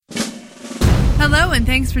Hello, and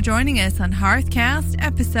thanks for joining us on Hearthcast,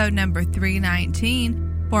 episode number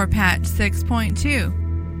 319 for patch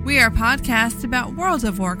 6.2. We are a podcast about World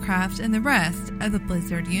of Warcraft and the rest of the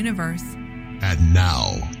Blizzard universe. And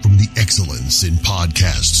now, from the Excellence in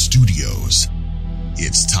Podcast Studios,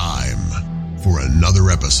 it's time for another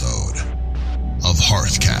episode of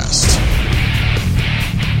Hearthcast.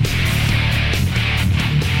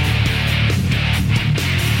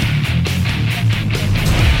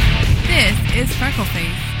 This is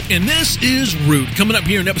Freckleface. And this is Root. Coming up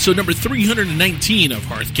here in episode number 319 of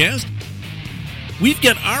Hearthcast, we've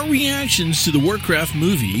got our reactions to the Warcraft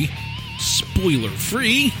movie,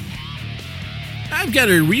 spoiler-free. I've got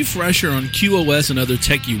a refresher on QoS and other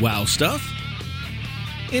techie wow stuff.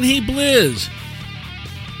 And hey, Blizz,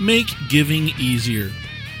 make giving easier,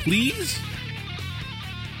 please.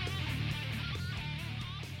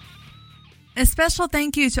 A special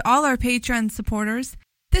thank you to all our Patreon supporters.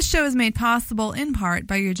 This show is made possible in part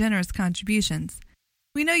by your generous contributions.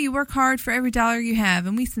 We know you work hard for every dollar you have,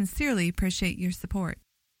 and we sincerely appreciate your support.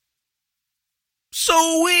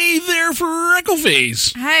 So, hey there,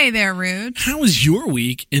 Freckleface. Hey there, Rude. How was your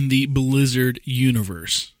week in the Blizzard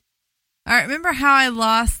universe? All right, remember how I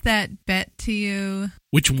lost that bet to you?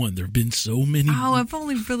 Which one? There have been so many. Oh, I've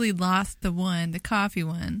only really lost the one, the coffee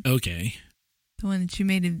one. Okay. The one that you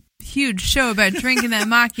made a huge show about drinking that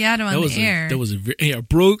macchiato on the air. I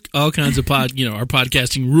broke all kinds of our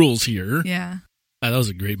podcasting rules here. Yeah. That was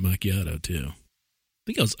a great macchiato, too. I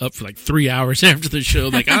think I was up for like 3 hours after the show.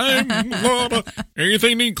 Like,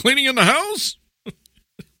 anything need cleaning in the house?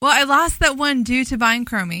 Well, I lost that one due to buying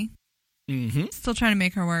Chromie. Mm-hmm. Still trying to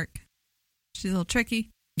make her work. She's a little tricky.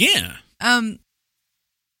 Yeah.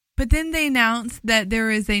 But then they announced that there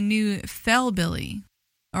is a new Fellbilly.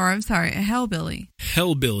 Or, I'm sorry, a Hellbilly.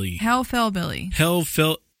 Hellbilly. Hellfellbilly.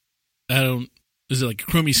 Is it like a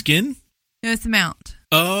Chromie skin? No, it's a mount.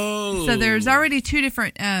 Oh. So there's already two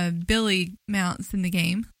different Billy mounts in the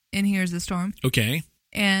game. In Here's the Storm. Okay.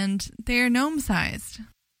 And they're gnome-sized.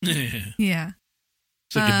 Yeah.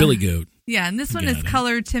 It's like a billy goat. Yeah, and this one is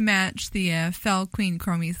colored to match the Fell Queen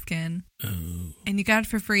Chromie skin. Oh. And you got it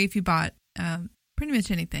for free if you bought pretty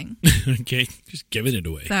much anything. Okay, just giving it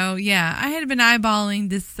away. So yeah, I had been eyeballing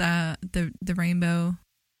this the rainbow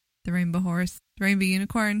horse, the rainbow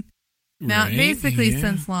unicorn mount basically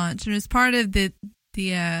since launch, and it was part of the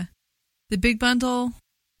big bundle,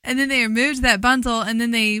 and then they removed that bundle, and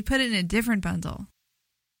then they put it in a different bundle.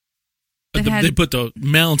 They put the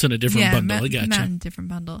mount in a different bundle. I gotcha. Mount in a different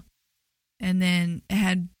bundle, and then it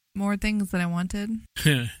had more things that I wanted,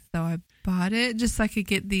 so I bought it just so I could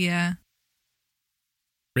get the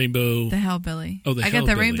rainbow. The Hellbilly. Oh, the Hellbilly. I got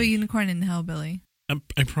the rainbow unicorn and the Hellbilly.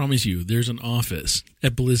 I promise you, there's an office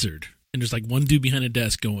at Blizzard, and there's like one dude behind a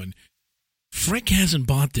desk going, Frank hasn't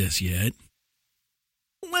bought this yet.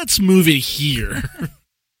 Let's move it here.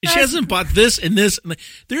 She hasn't bought this and this. And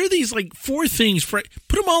there are these like four things. Put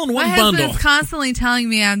them all in one bundle. My husband's constantly telling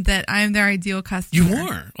me that I'm their ideal customer. You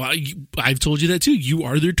are. Well, I've told you that too. You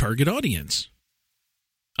are their target audience.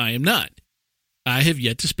 I am not. I have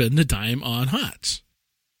yet to spend the time on HOTS.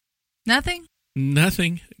 Nothing?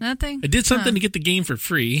 I did something to get the game for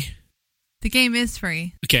free. The game is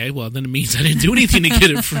free. Okay, well, then it means I didn't do anything to get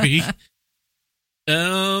it free.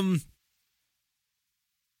 I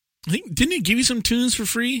think, didn't it give you some tunes for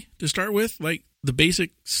free to start with? Like the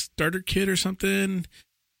basic starter kit or something?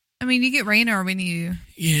 I mean, you get Raynor when you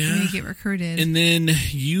get recruited. And then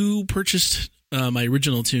you purchased my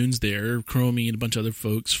original tunes there, Chromie and a bunch of other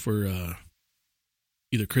folks for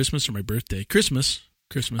either Christmas or my birthday. Christmas.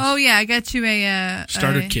 Oh, yeah, I got you a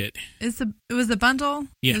starter kit. It was a bundle.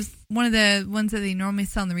 Yeah. It was one of the ones that they normally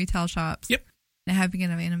sell in the retail shops. Yep. And I have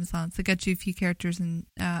begun on Amazon. So I got you a few characters and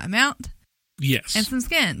a mount. Yes. And some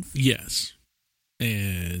skins. Yes.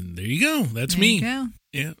 And there you go. That's me. There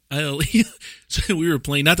you go. Yeah. So we were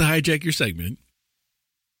playing, not to hijack your segment,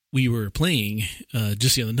 we were playing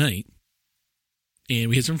just the other night. And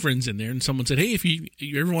we had some friends in there, and someone said, hey, if you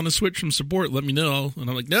ever want to switch from support, let me know. And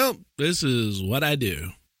I'm like, no, this is what I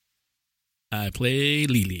do. I play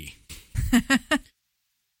Lily.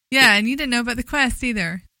 Yeah, and you didn't know about the quest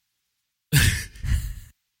either.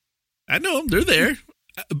 I know, they're there.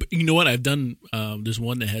 But you know what? I've done, there's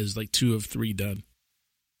one that has like 2 of 3 done.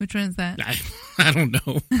 Which one is that? I don't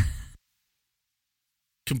know.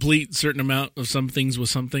 Complete certain amount of some things with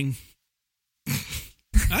something.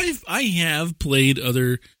 I have played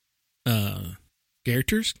other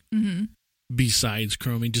characters besides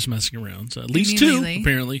Chromie, just messing around. So at least 2, Lily?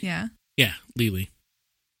 Apparently. Yeah. Yeah, Lily.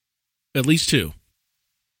 At least 2.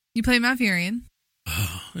 You play Malfurion.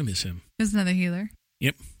 Oh, I miss him. There's another healer.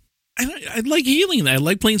 Yep. I like healing. I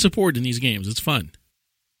like playing support in these games. It's fun.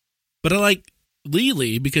 But I like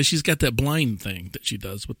Lily because she's got that blind thing that she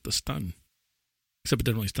does with the stun. Except it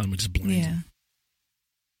doesn't really stun, it just blinds. Yeah.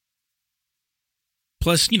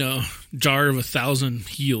 Plus, jar of 1,000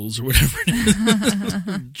 heals or whatever it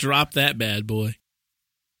is. Drop that bad boy.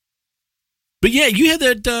 But yeah, you had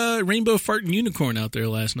that rainbow farting unicorn out there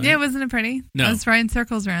last night. Yeah, wasn't it pretty? No. I was riding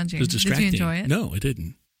circles around you. It was distracting. Did you enjoy it? No, I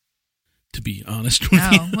didn't. To be honest with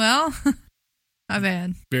you. Oh, well, my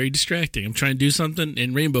bad. Very distracting. I'm trying to do something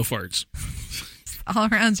and rainbow farts. All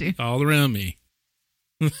around you. All around me.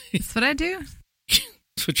 That's what I do?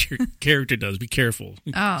 That's what your character does. Be careful.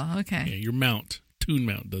 Oh, okay. Yeah, your Toon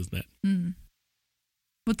Mount does that. Mm.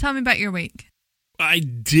 Well, tell me about your week. I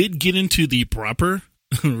did get into the proper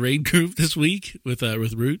raid group this week with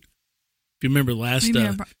Root. If you remember last one,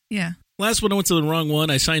 I went to the wrong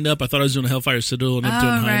one. I signed up. I thought I was doing a Hellfire Citadel and I'm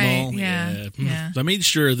doing High Mall. Yeah. So I made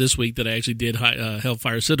sure this week that I actually did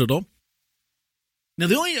Hellfire Citadel. Now,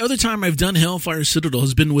 the only other time I've done Hellfire Citadel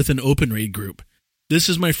has been with an open raid group. This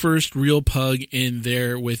is my first real pug in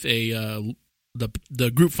there with the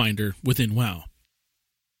group finder within WoW.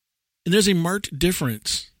 And there's a marked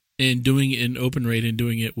difference in doing it in open raid and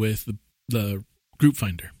doing it with the group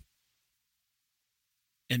finder.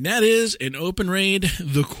 And that is, in open raid,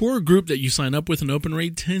 the core group that you sign up with in open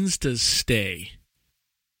raid tends to stay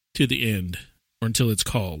to the end or until it's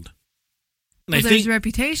called. And there's a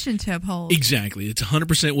reputation to uphold. Exactly. It's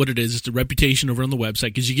 100% what it is. It's the reputation over on the website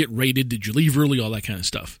because you get rated. Did you leave early? All that kind of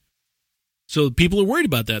stuff. So people are worried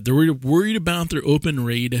about that. They're worried about their open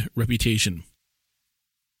raid reputation.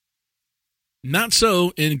 Not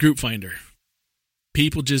so in Group Finder.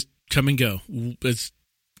 People just come and go. It's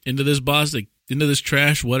into this boss, into this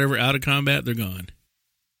trash, whatever, out of combat, they're gone.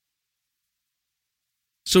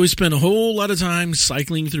 So we spent a whole lot of time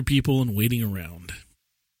cycling through people and waiting around.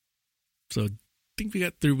 So I think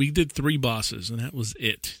we did 3 bosses, and that was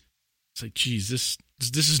it. It's like, geez, this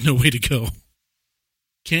is no way to go.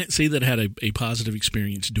 Can't say that I had a positive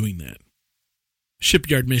experience doing that.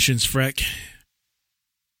 Shipyard missions, Freck.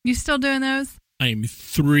 You still doing those? I am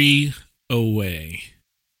 3 away.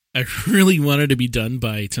 I really wanted to be done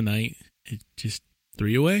by tonight. It just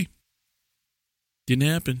 3 away. Didn't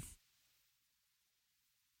happen.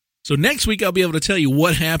 So next week I'll be able to tell you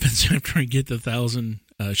what happens after I get the 1,000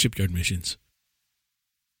 shipyard missions.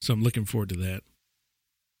 So I'm looking forward to that.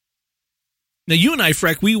 Now you and I,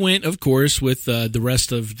 Freck, we went, of course, with the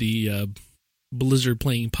rest of the Blizzard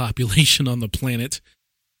playing population on the planet.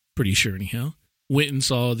 Pretty sure anyhow. Went and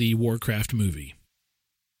saw the Warcraft movie.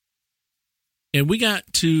 And we got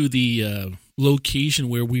to the location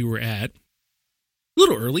where we were at a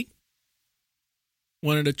little early.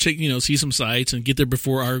 Wanted to check, see some sights and get there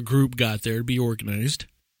before our group got there to be organized.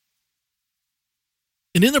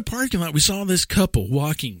 And in the parking lot, we saw this couple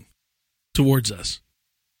walking towards us.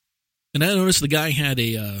 And I noticed the guy had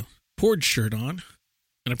a Porge shirt on.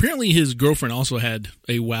 And apparently his girlfriend also had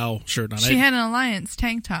a WoW shirt on. She had an Alliance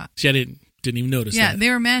tank top. See, I didn't even notice that. Yeah, they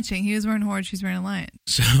were matching. He was wearing Horde, she's wearing Alliance.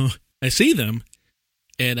 So I see them,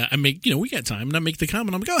 and I make, we got time, and I make the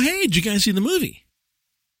comment. I'm like, oh, hey, did you guys see the movie?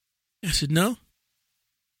 I said, no.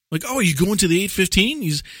 Like, oh, you going to the 8:15?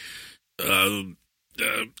 He's,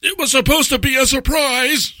 it was supposed to be a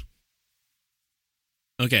surprise.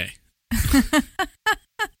 Okay.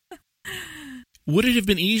 Would it have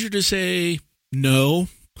been easier to say no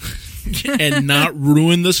and not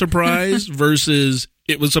ruin the surprise versus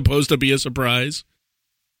it was supposed to be a surprise?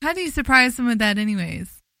 How do you surprise them with that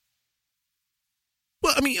anyways?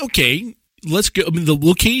 Well, I mean, okay, let's go. I mean, the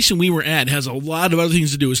location we were at has a lot of other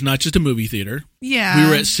things to do. It's not just a movie theater. Yeah. We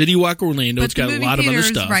were at City Walk Orlando. It's got a lot of other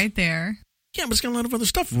stuff. Right there. Yeah, but it's got a lot of other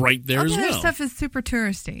stuff right there as well. Other stuff is super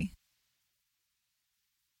touristy.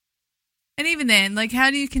 And even then, like, how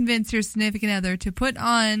do you convince your significant other to put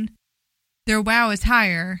on their WoW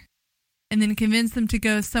attire and then convince them to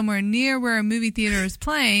go somewhere near where a movie theater is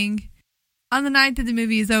playing on the night that the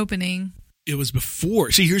movie is opening? It was before.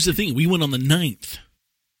 See, here's the thing. We went on the 9th.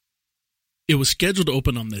 It was scheduled to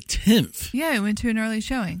open on the 10th. Yeah, it went to an early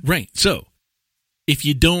showing. Right. So, if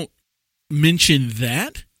you don't mention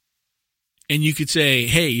that, and you could say,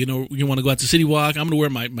 hey, you want to go out to City Walk? I'm going to wear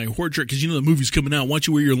my Horde shirt because the movie's coming out. Why don't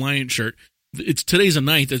you wear your Lion shirt? Today's the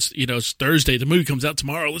 9th. It's Thursday. The movie comes out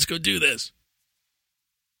tomorrow. Let's go do this.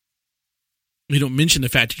 You don't mention the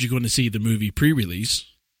fact that you're going to see the movie pre-release.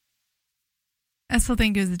 I still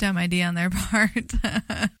think it was a dumb idea on their part.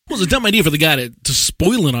 Well, it's a dumb idea for the guy to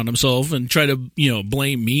spoil it on himself and try to,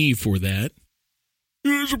 blame me for that. It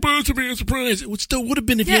was supposed to be a surprise. It still would have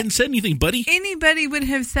been if you hadn't said anything, buddy. Anybody would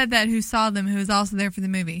have said that who saw them, who was also there for the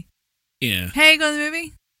movie. Yeah. Hey, go to the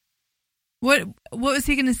movie? What was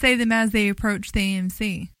he going to say to them as they approached the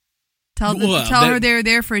AMC? Tell her they're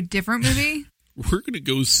there for a different movie? We're going to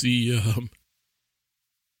go see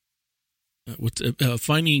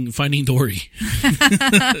Finding Dory.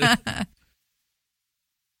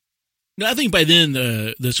 No, I think by then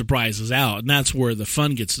the surprise is out, and that's where the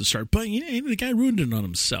fun gets to start. But the guy ruined it on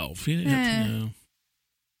himself. You didn't have to know.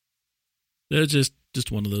 That's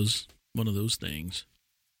just one of those things.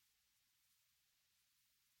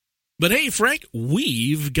 But hey, Frank,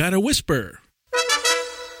 we've got a whisper.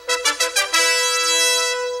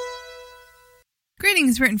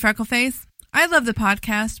 Greetings, Written Freckleface. I love the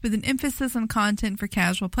podcast with an emphasis on content for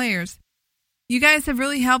casual players. You guys have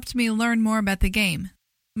really helped me learn more about the game.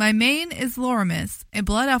 My main is Loramus, a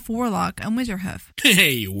Blood Elf Warlock on Winterhoof.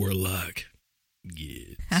 Hey, Warlock.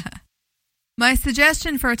 Yes. My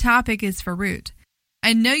suggestion for a topic is for Root.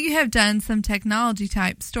 I know you have done some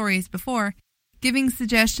technology-type stories before, giving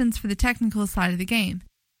suggestions for the technical side of the game.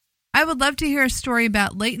 I would love to hear a story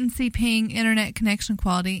about latency, ping, internet connection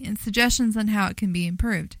quality, and suggestions on how it can be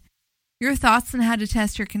improved. Your thoughts on how to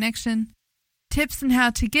test your connection, tips on how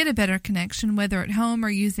to get a better connection, whether at home or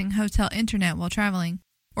using hotel internet while traveling,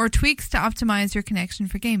 or tweaks to optimize your connection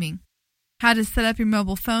for gaming. How to set up your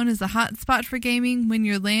mobile phone as a hotspot for gaming when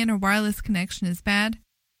your LAN or wireless connection is bad.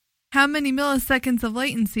 How many milliseconds of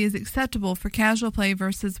latency is acceptable for casual play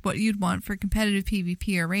versus what you'd want for competitive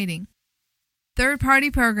PvP or raiding.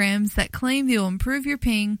 Third-party programs that claim they will improve your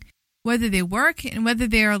ping, whether they work and whether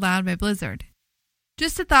they are allowed by Blizzard.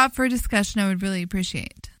 Just a thought for a discussion I would really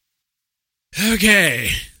appreciate. Okay.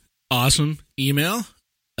 Awesome email.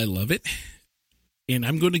 I love it. And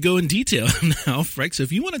I'm going to go in detail now, Frank. So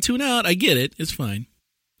if you want to tune out, I get it. It's fine.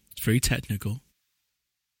 It's very technical.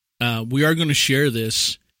 We are going to share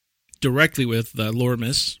this directly with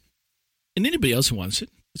Loramus and anybody else who wants it.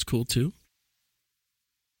 It's cool, too.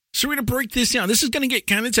 So we're going to break this down. This is going to get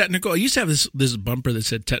kind of technical. I used to have this bumper that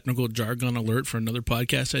said technical jargon alert for another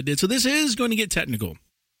podcast I did. So this is going to get technical.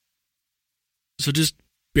 So just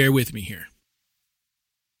bear with me here.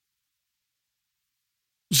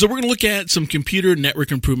 So we're going to look at some computer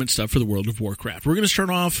network improvement stuff for the World of Warcraft. We're going to start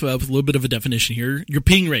off with a little bit of a definition here. Your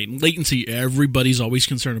ping rate and latency, everybody's always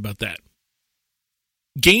concerned about that.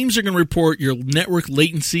 Games are going to report your network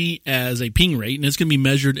latency as a ping rate, and it's going to be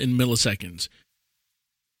measured in milliseconds.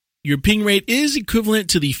 Your ping rate is equivalent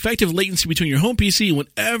to the effective latency between your home PC and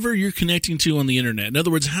whatever you're connecting to on the internet. In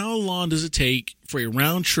other words, how long does it take for a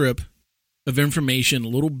round trip of information, a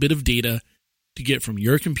little bit of data, to get from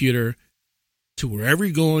your computer to wherever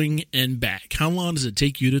you're going and back? How long does it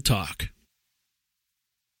take you to talk?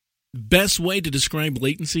 Best way to describe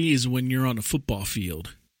latency is when you're on a football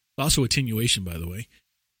field. Also attenuation, by the way.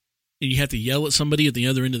 And you have to yell at somebody at the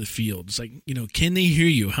other end of the field. It's like, can they hear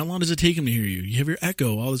you? How long does it take them to hear you? You have your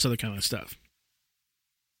echo, all this other kind of stuff.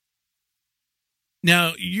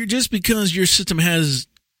 Now, just because your system has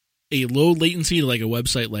a low latency, like a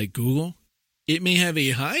website like Google, it may have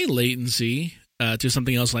a high latency to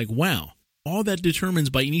something else like WoW. All that determines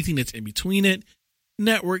by anything that's in between it,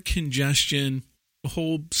 network congestion, a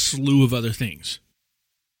whole slew of other things.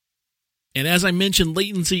 And as I mentioned,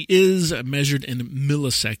 latency is measured in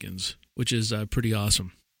milliseconds, which is pretty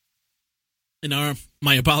awesome. And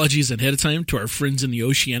my apologies ahead of time to our friends in the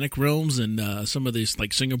oceanic realms and some of these,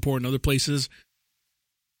 like Singapore and other places,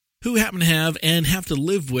 who happen to have to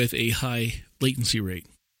live with a high latency rate.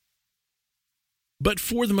 But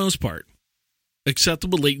for the most part,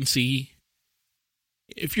 acceptable latency,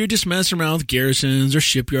 if you're just messing around with garrisons or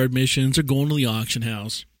shipyard missions or going to the auction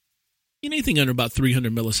house, anything under about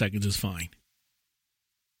 300 milliseconds is fine.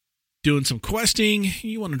 Doing some questing,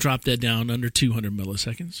 you want to drop that down under 200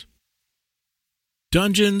 milliseconds.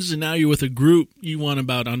 Dungeons, and now you're with a group, you want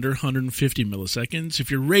about under 150 milliseconds.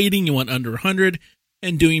 If you're raiding, you want under 100,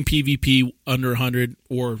 and doing PvP under 100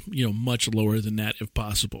 or, much lower than that if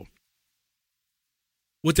possible.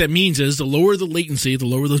 What that means is the lower the latency, the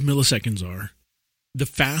lower those milliseconds are, the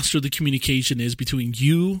faster the communication is between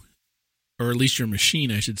you, or at least your machine,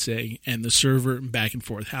 I should say, and the server back and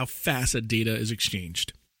forth, how fast that data is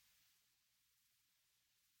exchanged.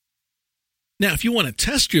 Now, if you want to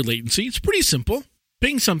test your latency, it's pretty simple.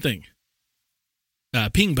 Ping something.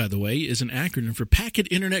 Ping, by the way, is an acronym for Packet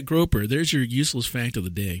Internet Groper. There's your useless fact of the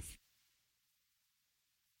day.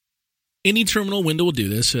 Any terminal window will do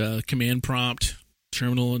this, command prompt,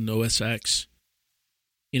 terminal, and OS X.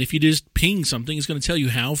 And if you just ping something, it's going to tell you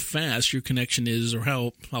how fast your connection is or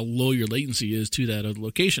how low your latency is to that other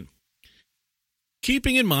location.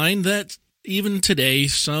 Keeping in mind that even today,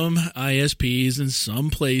 some ISPs in some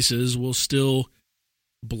places will still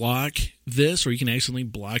block this, or you can accidentally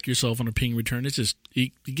block yourself on a ping return. It's just,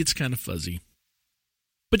 it gets kind of fuzzy.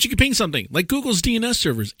 But you can ping something like Google's DNS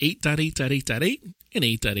servers, 8.8.8.8 and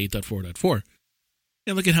 8.8.4.4.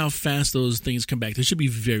 And look at how fast those things come back. They should be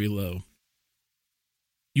very low.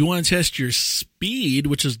 You want to test your speed,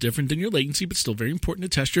 which is different than your latency, but still very important to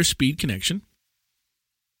test your speed connection.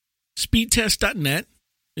 Speedtest.net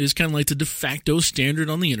is kind of like the de facto standard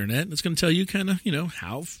on the internet. It's going to tell you kind of,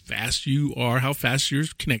 how fast you are, how fast your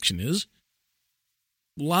connection is.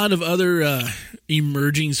 A lot of other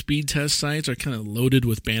emerging speed test sites are kind of loaded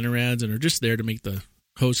with banner ads and are just there to make the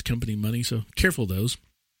host company money, so careful of those.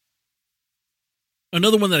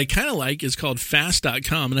 Another one that I kind of like is called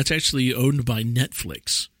Fast.com, and that's actually owned by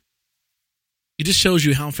Netflix. It just shows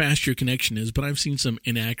you how fast your connection is, but I've seen some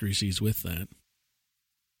inaccuracies with that.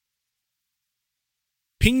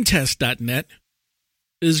 Pingtest.net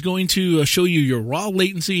is going to show you your raw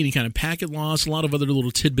latency, any kind of packet loss, a lot of other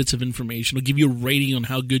little tidbits of information. It'll give you a rating on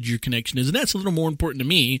how good your connection is, and that's a little more important to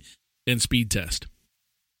me than speed test.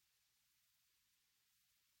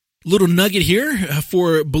 Little nugget here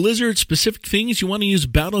for Blizzard-specific things, you want to use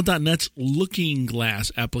Battle.net's Looking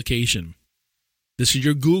Glass application. This is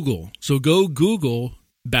your Google. So go Google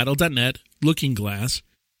Battle.net Looking Glass.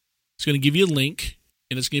 It's going to give you a link,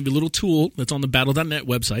 and it's going to be a little tool that's on the Battle.net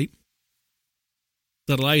website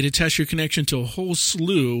that allow you to test your connection to a whole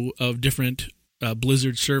slew of different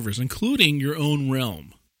Blizzard servers, including your own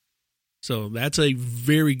realm. So that's a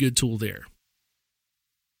very good tool there.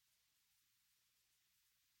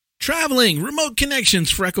 Traveling, remote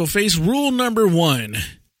connections, Freckleface. Rule number 1,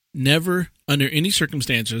 never, under any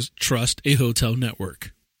circumstances, trust a hotel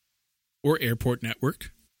network or airport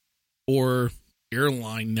network or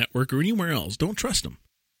airline network or anywhere else. Don't trust them.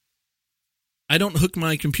 I don't hook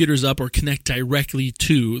my computers up or connect directly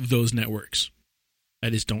to those networks.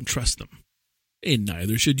 I just don't trust them. And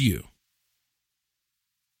neither should you.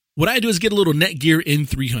 What I do is get a little Netgear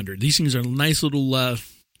N300. These things are nice little...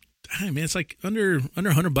 it's like under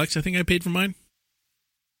 $100 I think I paid for mine.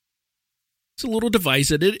 It's a little device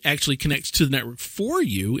that it actually connects to the network for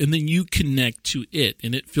you, and then you connect to it,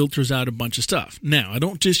 and it filters out a bunch of stuff. Now, I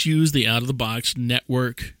don't just use the out-of-the-box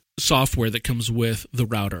network software that comes with the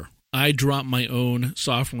router. I drop my own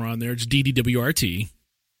software on there. It's DDWRT,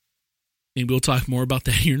 and we'll talk more about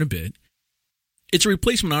that here in a bit. It's a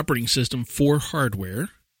replacement operating system for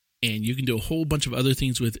hardware, and you can do a whole bunch of other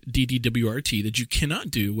things with DDWRT that you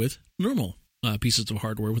cannot do with normal pieces of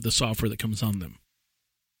hardware with the software that comes on them.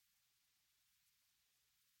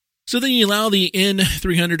 So then you allow the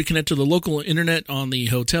N300 to connect to the local internet on the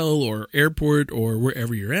hotel or airport or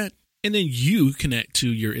wherever you're at, and then you connect to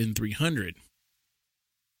your N300.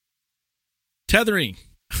 Tethering.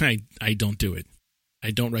 I don't do it.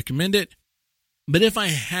 I don't recommend it. But if I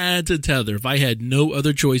had to tether, if I had no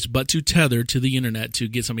other choice but to tether to the internet to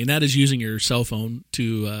get something, that is using your cell phone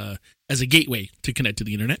to as a gateway to connect to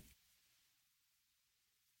the internet.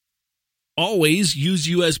 Always use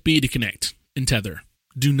USB to connect and tether.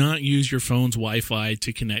 Do not use your phone's Wi-Fi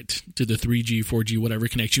to connect to the 3G, 4G, whatever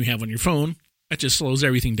connection you have on your phone. That just slows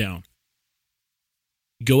everything down.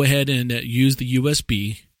 Go ahead and use the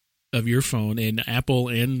USB of your phone, and Apple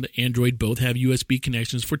and Android both have USB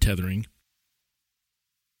connections for tethering.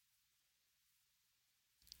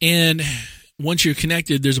 And once you're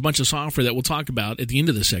connected, there's a bunch of software that we'll talk about at the end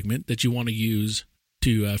of the segment that you want to use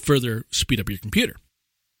to further speed up your computer.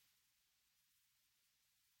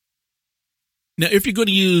 Now, if you're going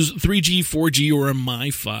to use 3G, 4G, or a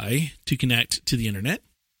MiFi to connect to the internet,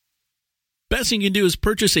 best thing you can do is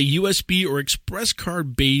purchase a USB or express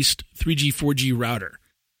card-based 3G, 4G router.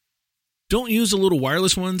 Don't use the little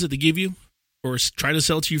wireless ones that they give you or try to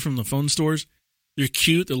sell to you from the phone stores. They're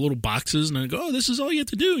cute. They're little boxes, and I go, oh, this is all you have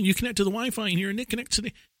to do, and you connect to the Wi-Fi in here, and it connects to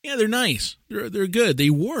the... Yeah, they're nice. They're good. They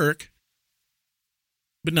work,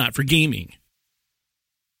 but not for gaming.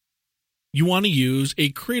 You want to use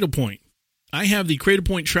a Cradlepoint. I have the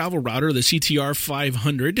Cradlepoint travel router, the CTR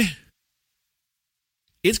 500.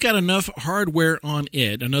 It's got enough hardware on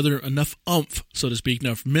it, enough oomph, so to speak,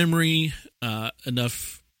 enough memory,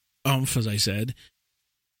 enough oomph, as I said,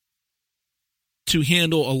 to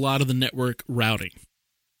handle a lot of the network routing.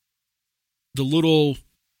 The little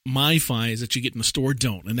MiFis that you get in the store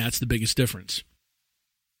don't, and that's the biggest difference.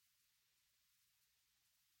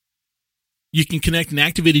 You can connect an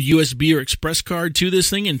activated USB or express card to this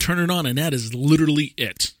thing and turn it on, and that is literally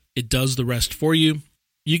it. It does the rest for you.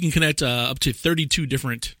 You can connect up to 32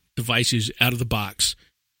 different devices out of the box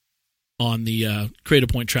on the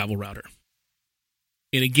Cradlepoint travel router.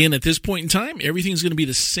 And again, at this point in time, everything's going to be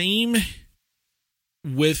the same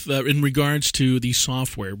with in regards to the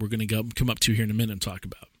software we're going to come up to here in a minute and talk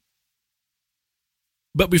about.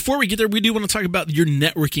 But before we get there, we do want to talk about your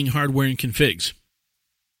networking hardware and configs.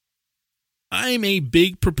 I'm a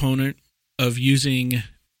big proponent of using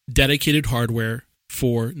dedicated hardware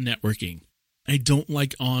for networking. I don't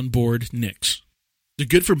like onboard NICs. They're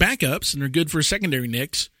good for backups and they're good for secondary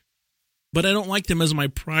NICs, but I don't like them as my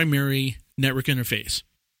primary network interface.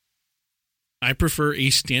 I prefer a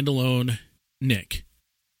standalone NIC.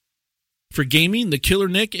 For gaming, the Killer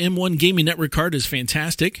NIC M1 Gaming Network card is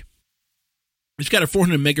fantastic. It's got a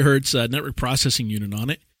 400 megahertz network processing unit on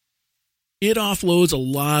it. It offloads a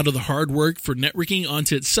lot of the hard work for networking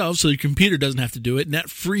onto itself so your computer doesn't have to do it, and that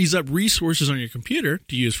frees up resources on your computer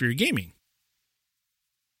to use for your gaming.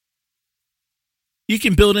 You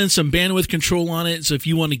can build in some bandwidth control on it, so if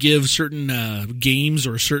you want to give certain games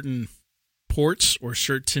or certain ports or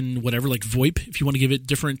certain whatever, like VoIP, if you want to give it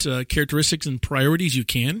different characteristics and priorities, you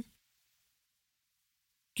can.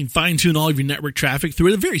 You can fine-tune all of your network traffic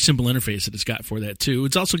through a very simple interface that it's got for that, too.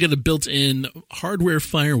 It's also got a built-in hardware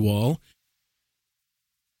firewall,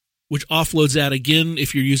 which offloads that. Again,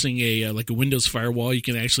 if you're using a Windows firewall, you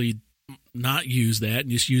can actually not use that and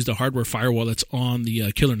just use the hardware firewall that's on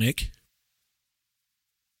the Killer NIC.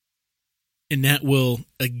 And that will,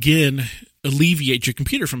 again, alleviate your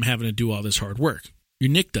computer from having to do all this hard work. Your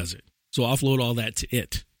NIC does it. So offload all that to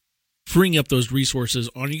it, freeing up those resources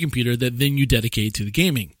on your computer that then you dedicate to the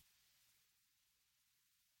gaming.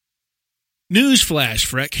 Newsflash,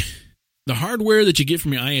 Freck. The hardware that you get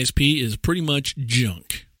from your ISP is pretty much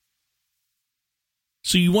junk.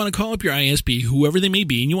 So you want to call up your ISP, whoever they may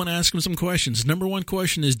be, and you want to ask them some questions. Number one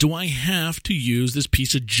question is, do I have to use this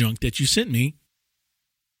piece of junk that you sent me?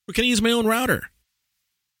 Or can I use my own router?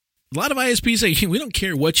 A lot of ISPs say, hey, we don't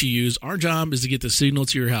care what you use. Our job is to get the signal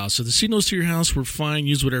to your house. So the signals to your house, we're fine.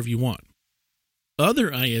 Use whatever you want. Other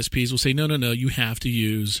ISPs will say, no, you have to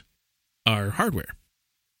use our hardware.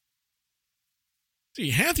 So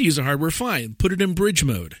you have to use the hardware, fine. Put it in bridge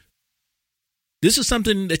mode. This is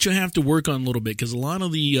something that you'll have to work on a little bit because a lot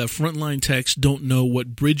of the frontline techs don't know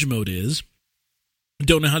what bridge mode is,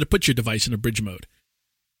 don't know how to put your device in a bridge mode.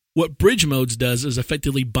 What bridge modes does is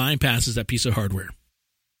effectively bypasses that piece of hardware.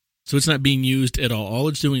 So it's not being used at all. All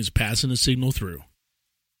it's doing is passing the signal through.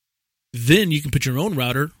 Then you can put your own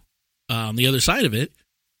router on the other side of it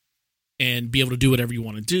and be able to do whatever you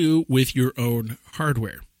want to do with your own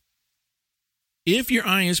hardware. If your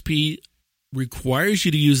ISP requires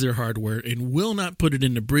you to use their hardware and will not put it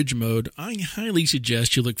into bridge mode, I highly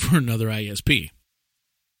suggest you look for another ISP.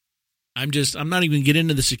 I'm not even getting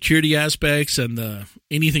into the security aspects and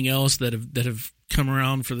anything else that have come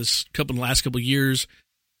around for this last couple of years.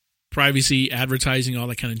 Privacy, advertising, all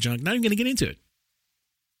that kind of junk. Not even going to get into it.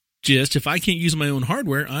 Just if I can't use my own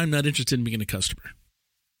hardware, I'm not interested in being a customer.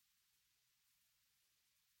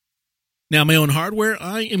 Now, my own hardware,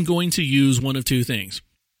 I am going to use one of two things.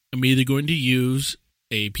 I'm either going to use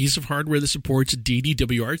a piece of hardware that supports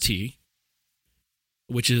DDWRT,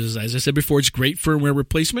 which is, as I said before, it's great firmware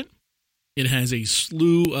replacement. It has a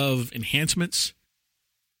slew of enhancements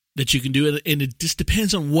that you can do, and it just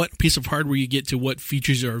depends on what piece of hardware you get to what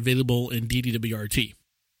features are available in DDWRT.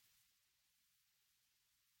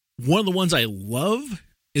 One of the ones I love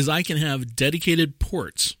is I can have dedicated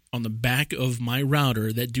ports on the back of my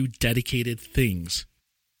router that do dedicated things.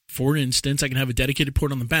 For instance, I can have a dedicated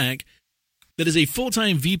port on the back that is a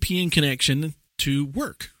full-time VPN connection to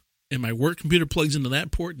work. And my work computer plugs into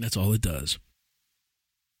that port, and that's all it does.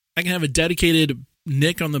 I can have a dedicated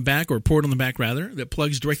NIC on the back, or port on the back rather, that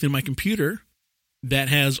plugs directly to my computer that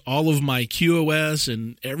has all of my QoS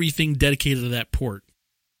and everything dedicated to that port.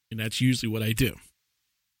 And that's usually what I do.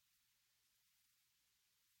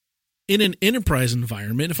 In an enterprise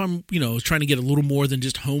environment, if I'm, trying to get a little more than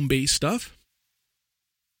just home-based stuff,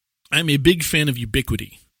 I'm a big fan of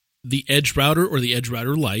Ubiquiti. The Edge router or the Edge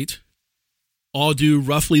router Lite all do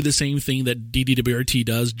roughly the same thing that DDWRT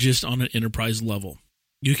does, just on an enterprise level.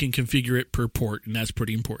 You can configure it per port, and that's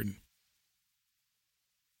pretty important.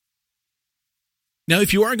 Now,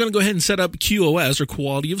 if you are going to go ahead and set up QoS, or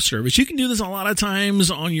quality of service, you can do this a lot of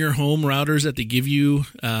times on your home routers that they give you.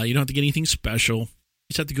 You don't have to get anything special. You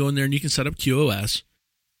just have to go in there and you can set up QoS.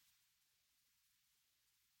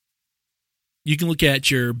 You can look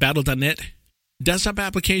at your Battle.net desktop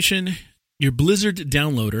application, your Blizzard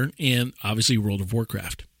downloader, and obviously World of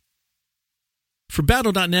Warcraft. For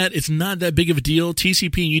Battle.net, it's not that big of a deal.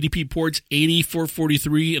 TCP and UDP ports 80,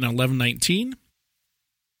 443, and 1119.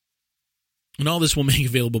 And all this will make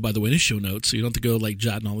available, by the way, in the show notes, so you don't have to go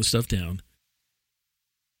jotting all this stuff down.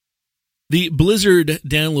 The Blizzard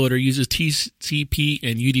downloader uses TCP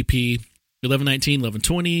and UDP 1119,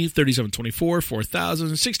 1120, 3724,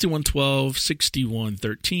 4000, 6112,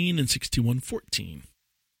 6113, and 6114.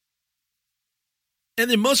 And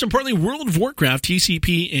then most importantly, World of Warcraft,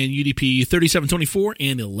 TCP and UDP 3724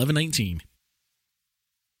 and 1119.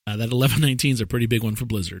 That 1119 is a pretty big one for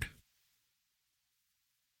Blizzard.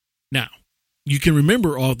 Now, you can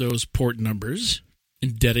remember all those port numbers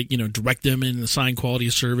and direct them and assign quality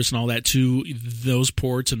of service and all that to those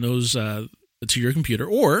ports and those to your computer,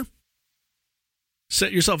 or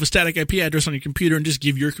set yourself a static IP address on your computer and just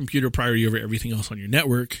give your computer priority over everything else on your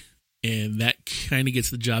network. And that kind of gets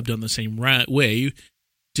the job done the same way,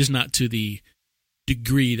 just not to the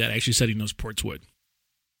degree that actually setting those ports would.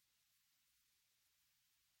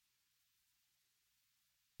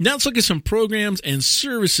 Now let's look at some programs and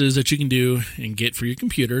services that you can do and get for your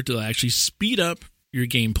computer to actually speed up your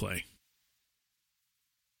gameplay.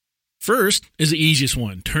 First is the easiest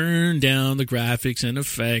one. Turn down the graphics and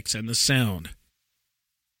effects and the sound.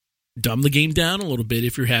 Dumb the game down a little bit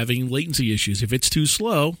if you're having latency issues. If it's too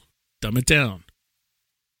slow, dumb it down.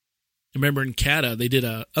 Remember in Kata, they did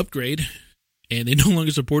an upgrade, and they no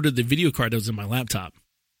longer supported the video card that was in my laptop.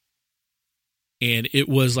 And it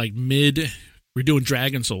was like we're doing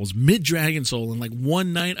Dragon Souls, mid-Dragon Soul, and like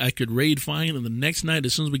one night I could raid fine, and the next night,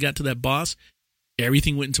 as soon as we got to that boss,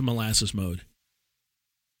 everything went into molasses mode.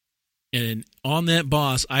 And on that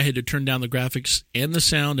boss, I had to turn down the graphics and the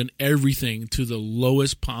sound and everything to the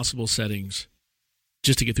lowest possible settings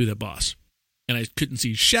just to get through that boss. And I couldn't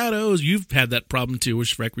see shadows. You've had that problem too, with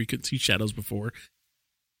Shrek, where you couldn't see shadows before.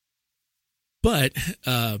 But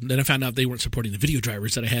then I found out they weren't supporting the video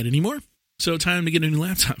drivers that I had anymore. So time to get a new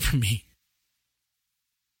laptop for me.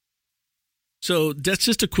 So that's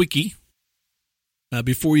just a quickie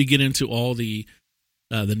before you get into all the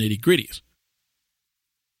nitty-gritties.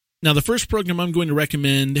 Now, the first program I'm going to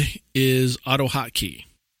recommend is AutoHotkey.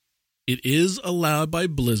 It is allowed by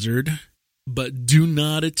Blizzard, but do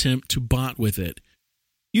not attempt to bot with it.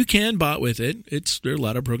 You can bot with it. There are a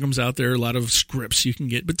lot of programs out there, a lot of scripts you can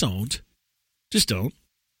get, but don't. Just don't.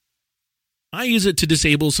 I use it to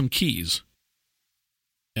disable some keys.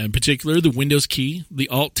 In particular, the Windows key, the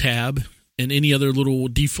Alt-Tab, and any other little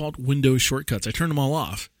default Windows shortcuts. I turn them all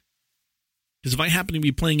off. Because if I happen to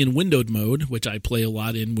be playing in windowed mode, which I play a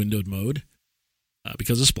lot in windowed mode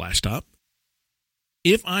because of Splashtop,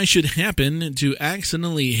 if I should happen to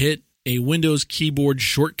accidentally hit a Windows keyboard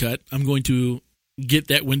shortcut, I'm going to get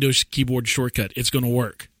that Windows keyboard shortcut. It's going to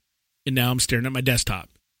work. And now I'm staring at my desktop.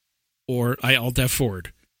 Or I Alt-F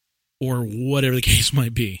forward. Or whatever the case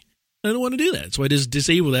might be. I don't want to do that. So I just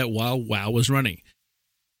disable that while WoW was running.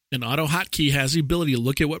 And AutoHotkey has the ability to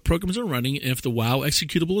look at what programs are running. And if the WoW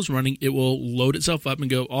executable is running, it will load itself up and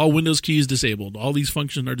go, all Windows keys disabled. All these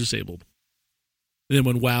functions are disabled. And then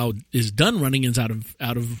when WoW is done running and is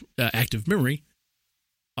out of active memory,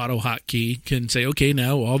 AutoHotkey can say, okay,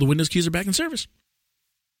 now all the Windows keys are back in service.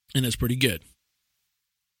 And that's pretty good.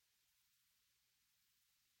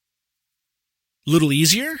 A little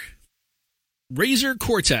easier. Razer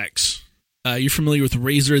Cortex. You're familiar with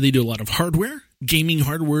Razer. They do a lot of hardware. Gaming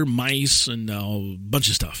hardware, mice, and a bunch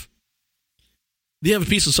of stuff. They have a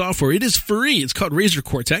piece of software. It is free. It's called Razer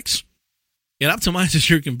Cortex. It optimizes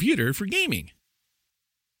your computer for gaming.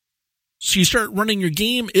 So you start running your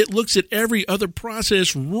game, it looks at every other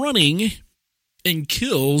process running and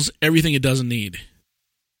kills everything it doesn't need.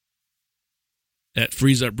 That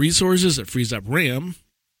frees up resources, it frees up RAM.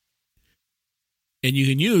 And you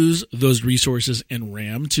can use those resources and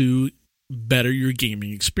RAM to better your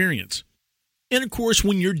gaming experience. And, of course,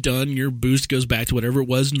 when you're done, your boost goes back to whatever it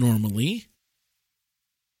was normally,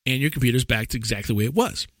 and your computer's back to exactly the way it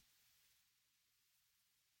was.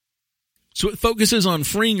 So it focuses on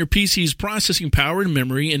freeing your PC's processing power and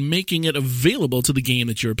memory and making it available to the game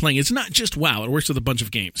that you're playing. It's not just WoW. It works with a bunch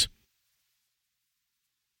of games.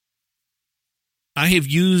 I have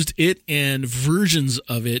used it and versions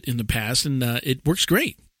of it in the past, and it works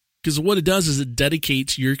great. Because what it does is it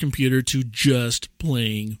dedicates your computer to just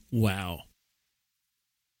playing WoW.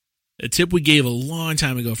 A tip we gave a long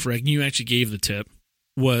time ago, Freck, and you actually gave the tip,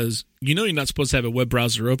 was you're not supposed to have a web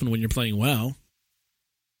browser open when you're playing WoW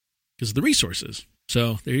because of the resources.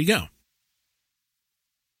 So there you go.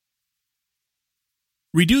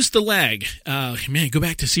 Reduce the lag. Go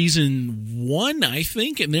back to season 1, I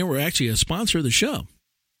think, and they were actually a sponsor of the show.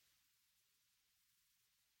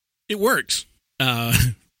 It works,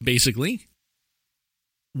 basically.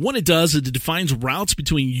 What it does is it defines routes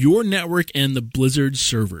between your network and the Blizzard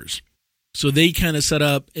servers. So they kind of set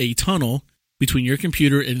up a tunnel between your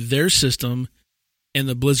computer and their system and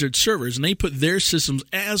the Blizzard servers. And they put their systems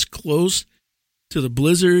as close to the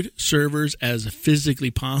Blizzard servers as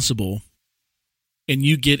physically possible and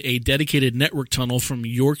you get a dedicated network tunnel from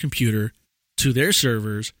your computer to their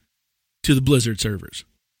servers to the Blizzard servers.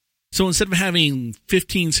 So instead of having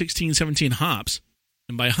 15, 16, 17 hops,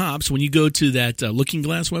 and by hops, when you go to that Looking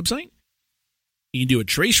Glass website, you can do a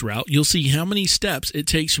trace route, you'll see how many steps it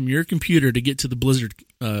takes from your computer to get to the Blizzard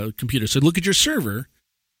computer. So look at your server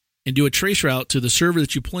and do a trace route to the server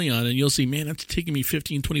that you play on, and you'll see, man, it's taking me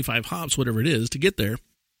 15, 25 hops, whatever it is, to get there.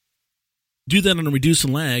 Do that on a reduce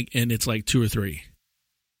and lag, and it's like 2 or 3.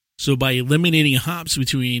 So by eliminating hops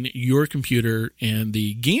between your computer and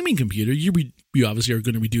the gaming computer, you obviously are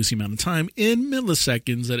going to reduce the amount of time in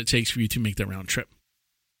milliseconds that it takes for you to make that round trip.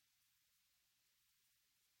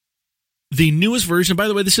 The newest version, by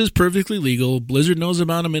the way, this is perfectly legal. Blizzard knows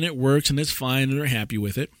about them and it works and it's fine and they're happy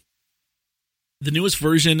with it. The newest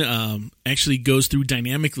version actually goes through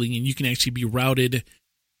dynamically, and you can actually be routed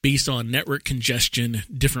based on network congestion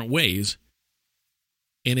different ways.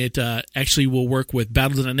 And it actually will work with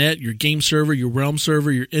Battle.net, your game server, your Realm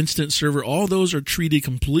server, your instant server. All those are treated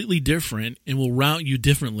completely different and will route you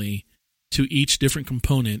differently to each different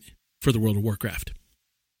component for the World of Warcraft.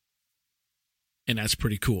 And that's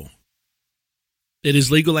pretty cool. It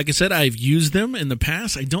is legal. Like I said, I've used them in the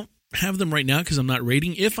past. I don't have them right now because I'm not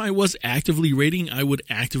raiding. If I was actively raiding, I would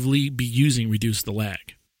actively be using Reduce the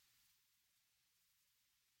Lag.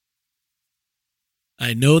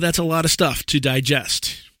 I know that's a lot of stuff to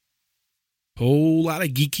digest. Whole lot of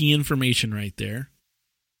geeky information right there.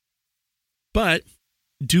 But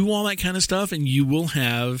do all that kind of stuff and you will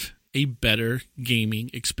have a better gaming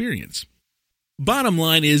experience. Bottom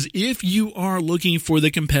line is, if you are looking for the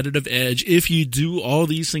competitive edge, if you do all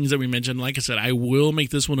these things that we mentioned, like I said, I will make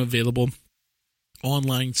this one available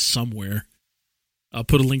online somewhere. I'll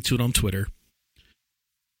put a link to it on Twitter.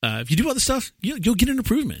 If you do all this stuff, you'll get an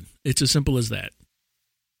improvement. It's as simple as that.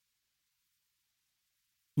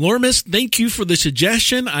 Lormus, thank you for the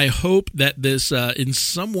suggestion. I hope that this in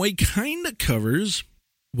some way kind of covers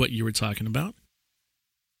what you were talking about.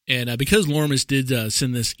 And because Lormus did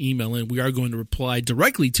send this email in, we are going to reply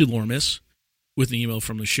directly to Lormus with an email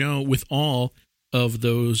from the show with all of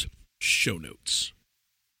those show notes.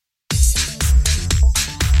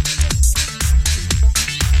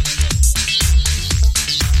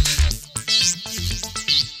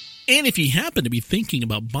 And if you happen to be thinking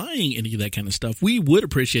about buying any of that kind of stuff, we would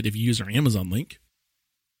appreciate if you use our Amazon link.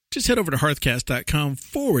 Just head over to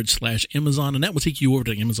hearthcast.com/Amazon, and that will take you over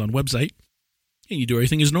to the Amazon website. And you do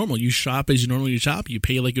everything as normal. You shop as you normally shop. You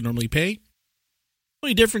pay like you normally pay.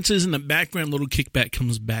 Only difference is in the background, little kickback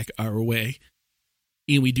comes back our way.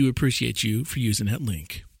 And we do appreciate you for using that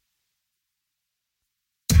link.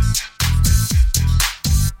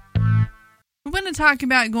 We want to talk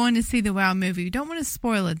about going to see the WoW movie. We don't want to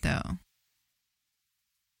spoil it, though.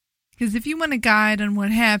 Because if you want a guide on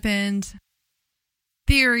what happened,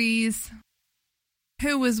 theories,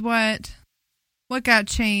 who was what got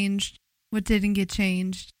changed, what didn't get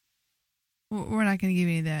changed, we're not going to give you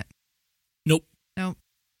any of that. Nope. Nope.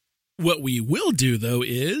 What we will do, though,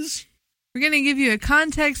 is... we're going to give you a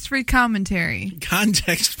context-free commentary.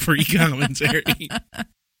 Context-free commentary. All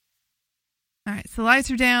right, so lights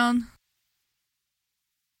are down.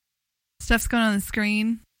 Stuff's going on the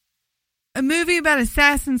screen. A movie about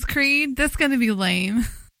Assassin's Creed? That's going to be lame.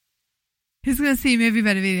 Who's going to see a movie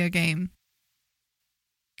about a video game?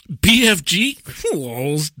 BFG?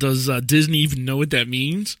 Does Disney even know what that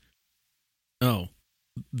means? Oh,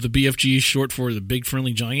 the BFG is short for The Big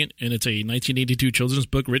Friendly Giant, and it's a 1982 children's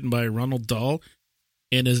book written by Ronald Dahl,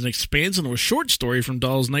 and is an expansion of a short story from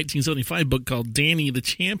Dahl's 1975 book called Danny, the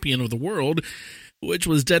Champion of the World, which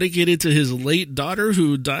was dedicated to his late daughter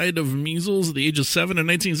who died of measles at the age of 7 in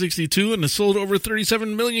 1962 and has sold over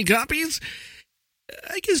 37 million copies.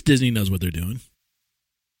 I guess Disney knows what they're doing.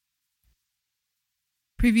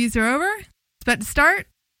 Previews are over. It's about to start.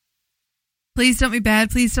 Please don't be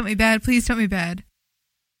bad. Please don't be bad. Please don't be bad.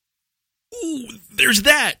 Ooh, there's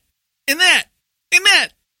that. And that. And that.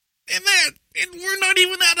 And that. And we're not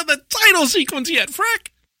even out of the title sequence yet, Freck.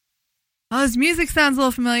 Oh, his music sounds a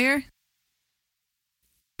little familiar.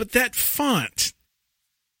 But that font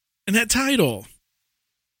and that title,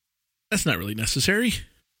 that's not really necessary.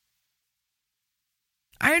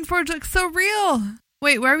 Ironforge looks so real.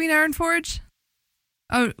 Wait, where are we in Ironforge?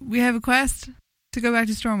 Oh, we have a quest to go back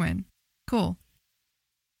to Stormwind. Cool.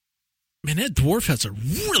 Man, that dwarf has a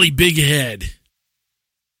really big head.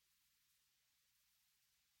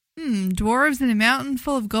 Dwarves in a mountain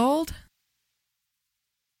full of gold?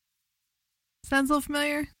 Sounds a little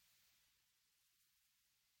familiar.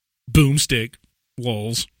 Boomstick.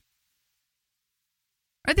 Walls.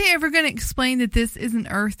 Are they ever going to explain that this isn't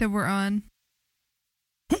Earth that we're on?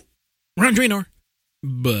 We're on Draenor.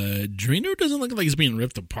 But Draenor doesn't look like he's being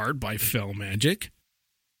ripped apart by fell magic.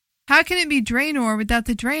 How can it be Draenor without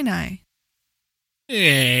the Draenei?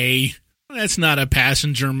 Hey, that's not a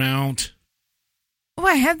passenger mount. Oh,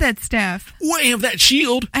 I have that staff. Oh, I have that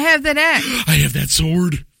shield. I have that axe. I have that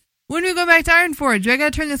sword. When do we go back to Ironforge? I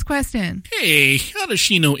gotta turn this quest in. Hey, how does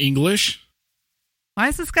she know English? Why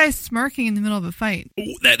is this guy smirking in the middle of a fight?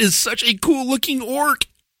 Oh, that is such a cool looking orc.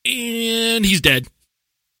 And he's dead.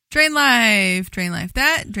 Drain life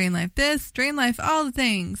that, drain life this, drain life all the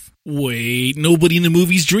things. Wait, nobody in the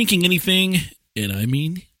movie's drinking anything. And I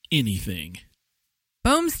mean anything.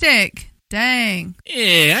 Boomstick. Dang.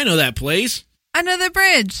 Hey, I know that place. I know the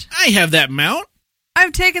bridge. I have that mount.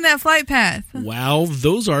 I've taken that flight path. Wow,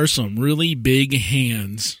 those are some really big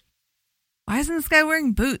hands. Why isn't this guy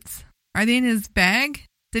wearing boots? Are they in his bag?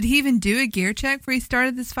 Did he even do a gear check before he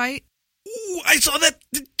started this fight? Ooh, I saw that.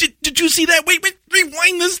 Did you see that? Wait,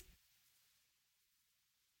 rewind this.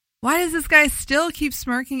 Why does this guy still keep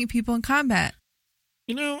smirking at people in combat?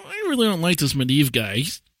 You know, I really don't like this Medivh guy.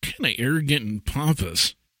 He's kind of arrogant and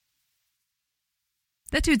pompous.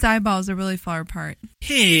 That dude's eyeballs are really far apart.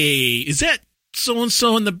 Hey, is that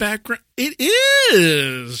so-and-so in the background? It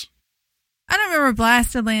is. I don't remember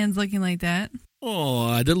Blasted Lands looking like that.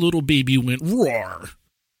 Oh, the little baby went roar.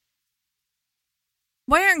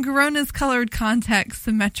 Why aren't Garona's colored contacts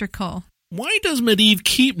symmetrical? Why does Medivh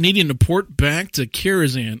keep needing to port back to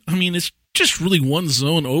Karazhan? I mean, it's just really one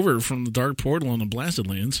zone over from the Dark Portal on the Blasted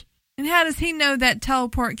Lands. And how does he know that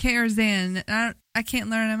teleport Karazhan? I can't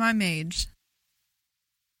learn at my mage.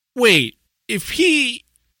 Wait, if he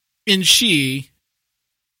and she,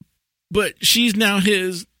 but she's now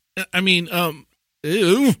his,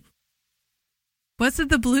 ew. What's with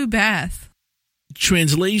the blue bath?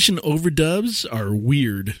 Translation overdubs are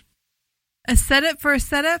weird. A setup for a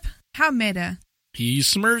setup? How meta. He's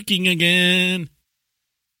smirking again.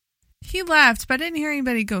 He laughed, but I didn't hear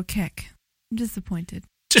anybody go kick. I'm disappointed.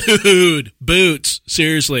 Dude, boots.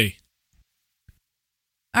 Seriously.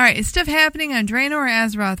 All right, is stuff happening on Draenor or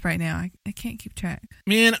Azeroth right now? I can't keep track.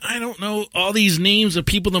 Man, I don't know all these names of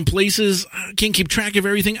people and places. I can't keep track of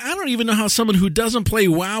everything. I don't even know how someone who doesn't play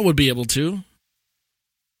WoW would be able to.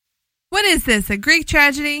 What is this, a Greek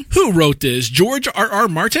tragedy? Who wrote this? George R.R.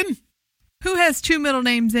 Martin? Who has two middle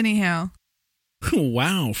names anyhow?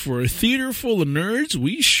 Wow, for a theater full of nerds,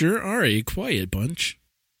 we sure are a quiet bunch.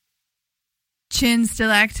 Chin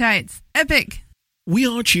stalactites. Epic. We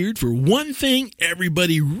all cheered for one thing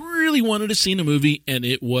everybody really wanted to see in a movie, and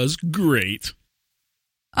it was great.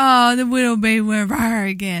 Oh, the Widowmaid went rawr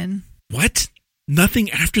again. What? Nothing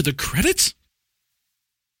after the credits?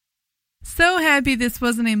 So happy this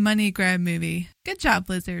wasn't a money grab movie. Good job,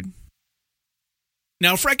 Blizzard.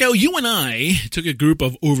 Now, Frecko, you and I took a group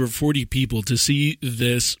of over 40 people to see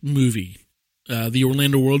this movie. The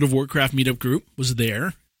Orlando World of Warcraft meetup group was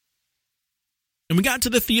there. And we got to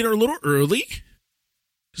the theater a little early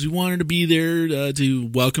because we wanted to be there to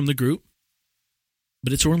welcome the group.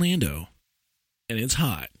 But it's Orlando, and it's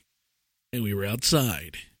hot, and we were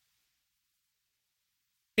outside.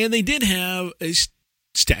 And they did have a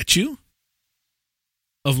statue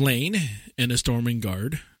of Lane and a storming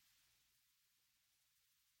guard.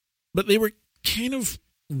 But they were kind of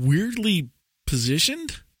weirdly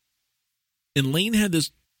positioned. And Lane had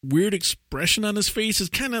this weird expression on his face. It's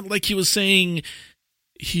kind of like he was saying,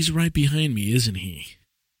 he's right behind me, isn't he?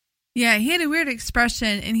 Yeah, he had a weird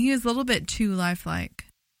expression, and he was a little bit too lifelike.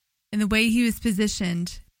 And the way he was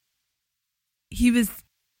positioned, he's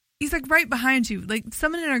like right behind you. Like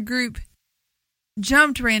someone in our group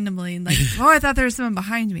jumped randomly and like, oh, I thought there was someone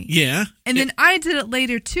behind me. Yeah. And then I did it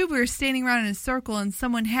later too. We were standing around in a circle and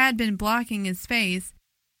someone had been blocking his face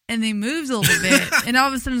and they moved a little bit and all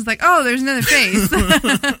of a sudden it's like, oh, there's another face.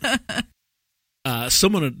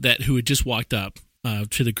 Someone who had just walked up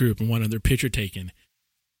to the group and wanted their picture taken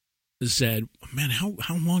said, man, how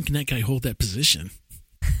long can that guy hold that position?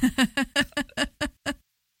 I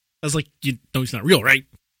was like, he's not real, right?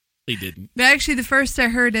 They didn't. But actually, the first I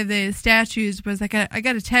heard of the statues was I got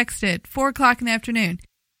a text at 4:00 in the afternoon.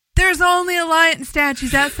 There's only Alliance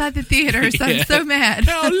statues outside the theater, so yeah. I'm so mad.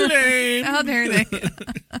 How lame. How dare they?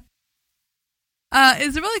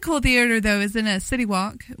 It's a really cool theater, though. It's in a City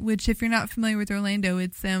Walk, which, if you're not familiar with Orlando,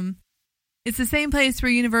 it's the same place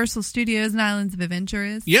where Universal Studios and Islands of Adventure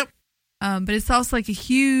is. Yep. But it's also like a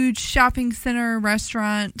huge shopping center,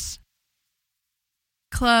 restaurant,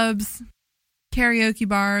 clubs, karaoke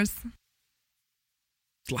bars.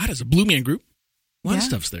 It's a lot. It's a Blue Man Group. A lot of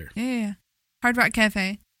stuff's there. Yeah. Hard Rock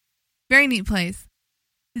Cafe. Very neat place.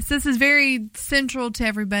 This is very central to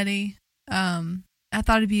everybody. Has I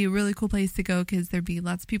thought it'd be a really cool place to go because there'd be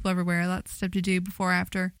lots of people everywhere, lots of stuff to do before,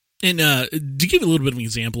 after. And to give a little bit of an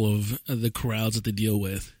example of the crowds that they deal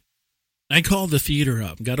with, I called the theater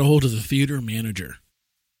up, got a hold of the theater manager.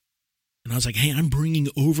 And I was like, hey, I'm bringing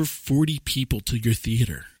over 40 people to your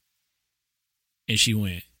theater. And she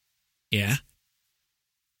went, yeah?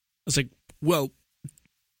 I was like, well,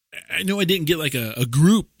 I know I didn't get like a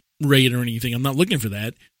group rate or anything. I'm not looking for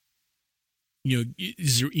that. You know,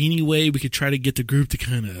 is there any way we could try to get the group to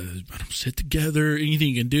kind of sit together? Anything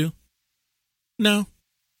you can do? No.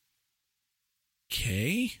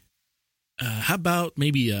 Okay. How about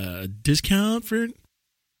maybe a discount for it?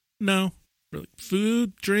 No. For like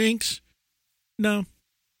food, drinks? No.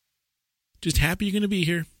 Just happy you're going to be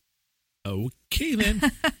here. Okay, then.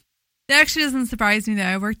 That actually doesn't surprise me, though.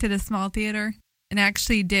 I worked at a small theater and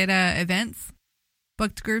actually did events,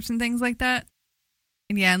 booked groups and things like that.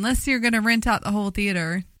 And yeah, unless you're going to rent out the whole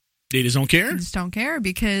theater. They just don't care? They just don't care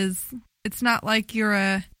because it's not like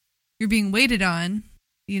you're being waited on,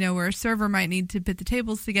 you know, where a server might need to put the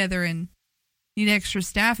tables together and need extra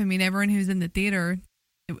staff. I mean, everyone who's in the theater,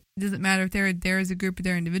 it doesn't matter if they're there as a group or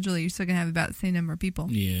they're individually, you're still going to have about the same number of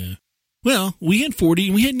people. Yeah. Well, we had 40,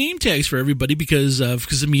 and we had name tags for everybody because of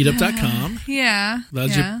meetup.com. Yeah.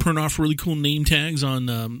 Allows you to print off really cool name tags on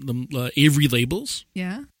the Avery labels.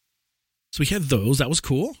 Yeah. So we had those. That was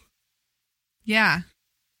cool. Yeah.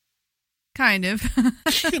 Kind of.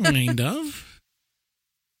 Kind of.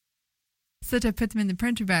 Except I put them in the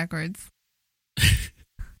printer backwards. I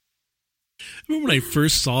remember when I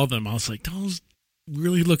first saw them, I was like, those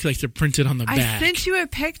really look like they're printed on the back. I sent you a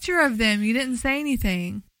picture of them. You didn't say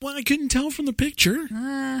anything. Well, I couldn't tell from the picture.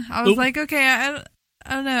 I was like, okay, I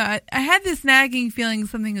don't know. I had this nagging feeling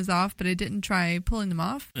something was off, but I didn't try pulling them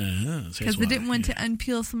off. Because I didn't want to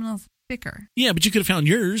unpeel someone else's sticker. Yeah, but you could have found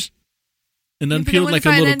yours and unpeeled like a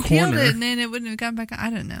little corner. It, and then it wouldn't have gone back. I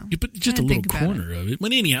don't know. You put just a little corner of it.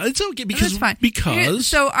 But anyhow, it's okay because... That's fine. Because...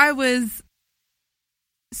 So I was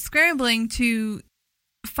scrambling to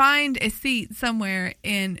find a seat somewhere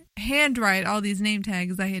and handwrite all these name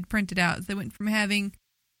tags I had printed out. So I went from having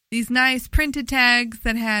these nice printed tags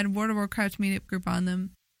that had World of Warcraft meetup group on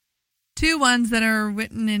them to ones that are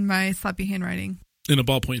written in my sloppy handwriting. In a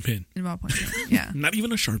ballpoint pen. In a ballpoint pen, yeah. Not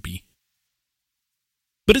even a Sharpie.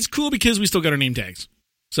 But it's cool because we still got our name tags.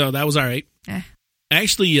 So that was all right.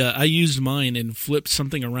 Actually, I used mine and flipped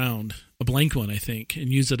something around, a blank one, I think, and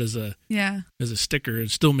used it as a sticker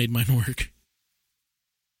and still made mine work.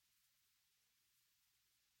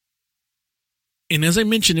 And as I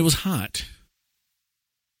mentioned, it was hot.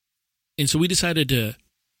 And so we decided to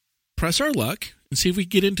press our luck and see if we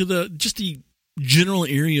could get into the general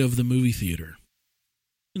area of the movie theater.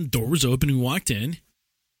 And the door was open. We walked in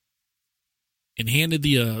and handed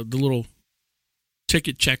the little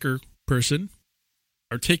ticket checker person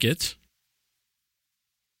our tickets.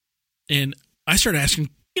 And I started asking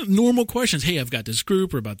normal questions. Hey, I've got this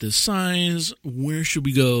group. We're about this size. Where should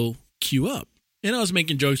we go queue up? And I was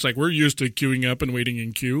making jokes like, we're used to queuing up and waiting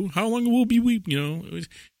in queue. How long will we,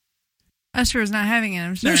 Usher was not having it,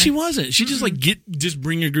 I'm sorry. No, she wasn't. She just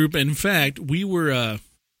bring a group. In fact, we were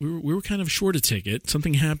kind of short a ticket.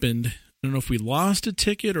 Something happened. I don't know if we lost a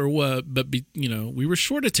ticket or what, but we were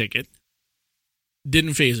short a ticket.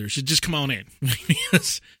 Didn't phase her. She'd just come on in.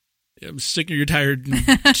 Because I'm sick of your tired,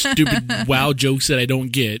 stupid wow jokes that I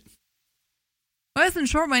don't get. Well, I wasn't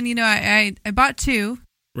short one. I bought two.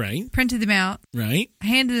 Right. Printed them out. Right.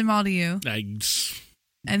 Handed them all to you.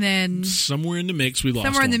 And then somewhere in the mix, we lost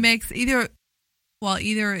somewhere one. in the mix, either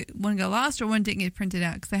one got lost or one didn't get printed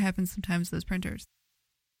out because that happens sometimes with those printers.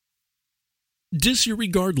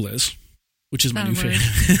 Disregardless, which is my new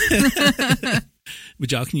favorite,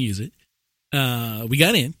 but y'all can use it. We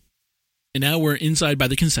got in, and now we're inside by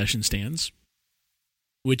the concession stands,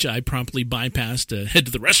 which I promptly bypassed to head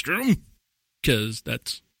to the restroom because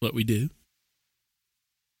that's what we do.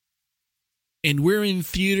 And we're in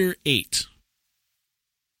Theater 8.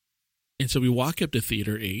 And so we walk up to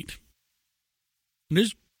Theater 8. And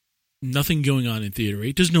there's nothing going on in Theater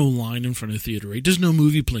 8. There's no line in front of Theater 8. There's no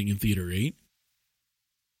movie playing in Theater 8.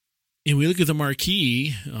 And we look at the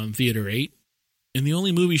marquee on Theater 8. And the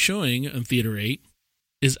only movie showing on Theater 8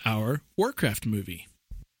 is our Warcraft movie.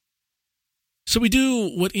 So we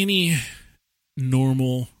do what any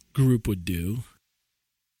normal group would do.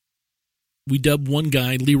 We dub one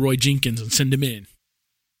guy Leroy Jenkins and send him in.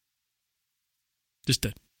 Just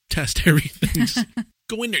to test everything.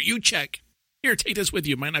 Go in there, you check. Here, take this with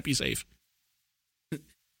you. Might not be safe.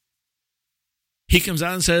 He comes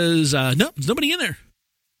out and says, no, there's nobody in there.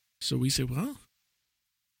 So we say, well,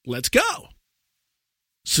 let's go.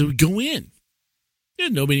 So we go in. Yeah,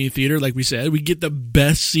 nobody in the theater, like we said. We get the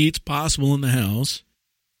best seats possible in the house.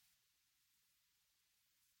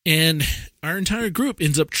 And our entire group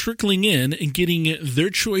ends up trickling in and getting their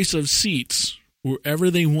choice of seats wherever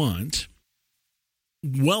they want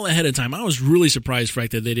well ahead of time. I was really surprised, Frank,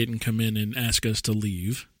 that they didn't come in and ask us to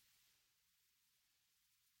leave.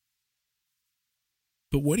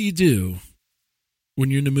 But what do you do when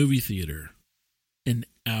you're in the movie theater an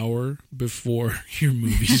hour before your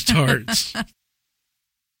movie starts?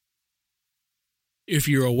 If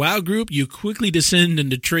you're a WoW group, you quickly descend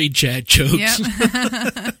into trade chat jokes.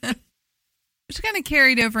 Yep. Which kind of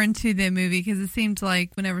carried over into the movie because it seemed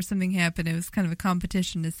like whenever something happened, it was kind of a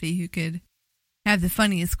competition to see who could have the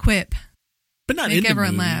funniest quip. But not make in the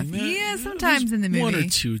everyone movie. laugh. Yeah, sometimes in the movie. One or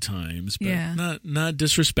two times, but not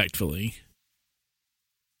disrespectfully.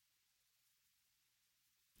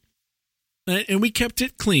 And we kept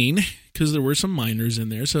it clean because there were some minors in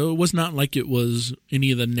there, so it was not like it was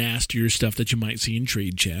any of the nastier stuff that you might see in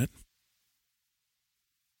trade chat. It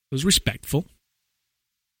was respectful.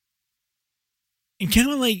 And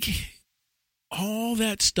kind of like all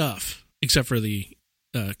that stuff, except for the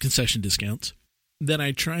concession discounts, that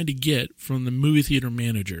I tried to get from the movie theater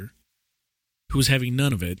manager, who was having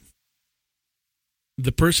none of it.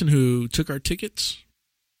 The person who took our tickets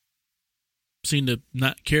seemed to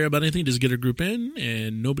not care about anything, just get a group in,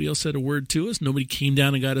 and nobody else said a word to us. Nobody came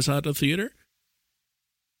down and got us out of the theater.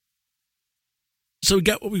 So we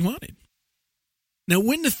got what we wanted. Now,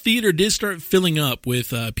 when the theater did start filling up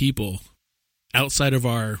with people outside of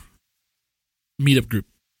our meetup group,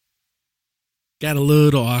 got a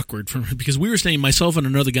little awkward because we were standing, myself and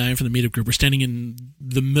another guy from the meetup group were standing in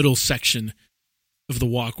the middle section of the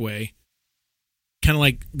walkway, kind of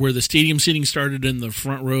like where the stadium seating started in the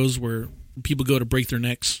front rows where people go to break their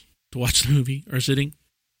necks to watch the movie are sitting.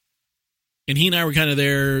 And he and I were kind of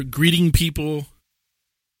there greeting people,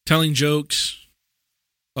 telling jokes,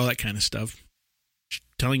 all that kind of stuff.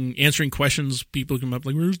 Answering questions. People come up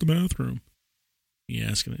like, where's the bathroom? You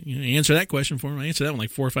ask them, answer that question for him. I answered that one like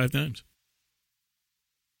 4 or 5 times.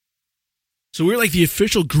 So we're like the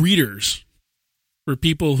official greeters for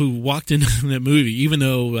people who walked into that movie, even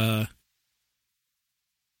though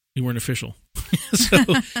we weren't official. So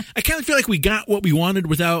I kind of feel like we got what we wanted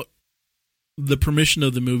without the permission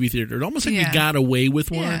of the movie theater. It almost like we got away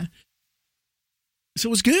with one. Yeah. So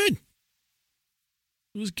it was good.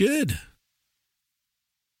 It was good.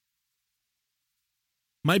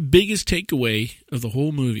 My biggest takeaway of the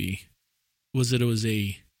whole movie was that it was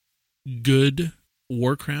a good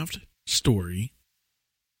Warcraft story.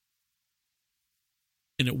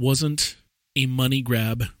 And it wasn't a money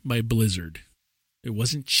grab by Blizzard. It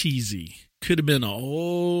wasn't cheesy. Could have been a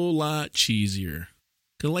whole lot cheesier.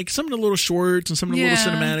 Like some of the little shorts and some of the little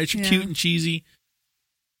cinematics are cute and cheesy.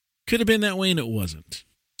 Could have been that way, and it wasn't.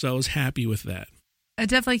 So I was happy with that. I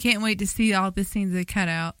definitely can't wait to see all the scenes they cut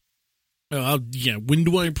out. Oh, when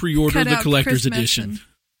do I pre-order the collector's edition?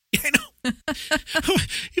 I know.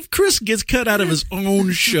 If Chris gets cut out of his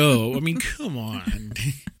own show, I mean, come on.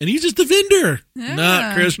 And he's just the vendor. Yeah.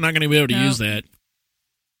 No, Chris, we're not going to be able to use that.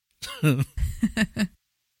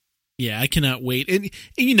 Yeah, I cannot wait. And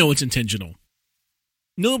you know it's intentional.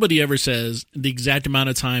 Nobody ever says the exact amount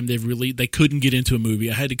of time they couldn't get into a movie.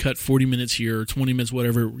 I had to cut 40 minutes here or 20 minutes,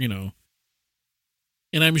 whatever,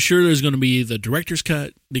 And I'm sure there's going to be the director's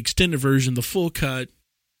cut, the extended version, the full cut,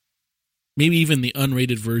 maybe even the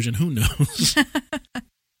unrated version. Who knows?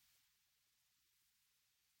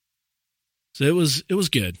 So it was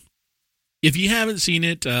good. If you haven't seen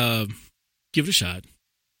it, give it a shot.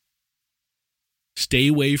 Stay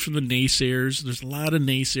away from the naysayers. There's a lot of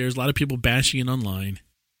naysayers, a lot of people bashing it online.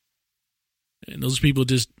 And those people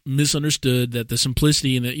just misunderstood that the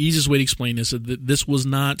simplicity and the easiest way to explain this is that this was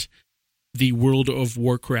not the World of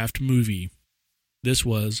Warcraft movie. This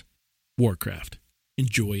was Warcraft.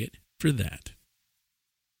 Enjoy it for that.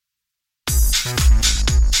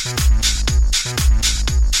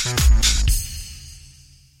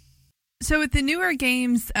 So with the newer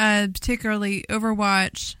games, particularly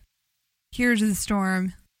Overwatch, Heroes of the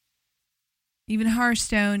Storm, even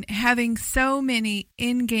Hearthstone, having so many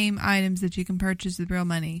in-game items that you can purchase with real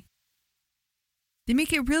money, they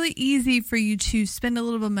make it really easy for you to spend a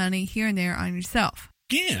little bit of money here and there on yourself.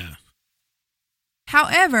 Yeah.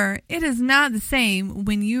 However, it is not the same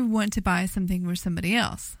when you want to buy something for somebody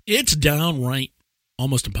else. It's downright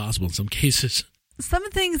almost impossible in some cases. Some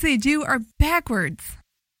of the things they do are backwards.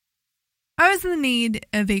 I was in the need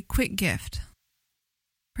of a quick gift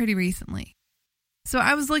pretty recently. So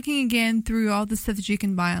I was looking again through all the stuff that you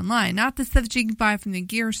can buy online. Not the stuff that you can buy from the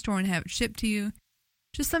gear store and have it shipped to you.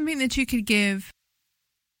 Just something that you could give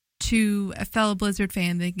to a fellow Blizzard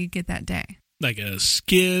fan they could get that day. Like a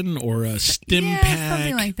skin or a stim pack.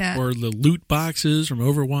 Something like that. Or the loot boxes from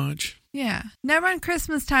Overwatch. Yeah. Now around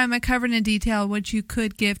Christmas time, I covered in detail what you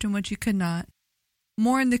could gift and what you could not.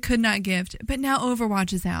 More in the could not gift, but now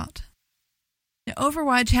Overwatch is out. Now,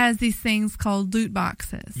 Overwatch has these things called loot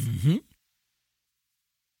boxes. Mm-hmm.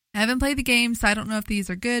 I haven't played the game, so I don't know if these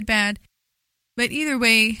are good, bad. But either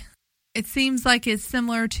way, it seems like it's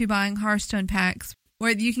similar to buying Hearthstone packs,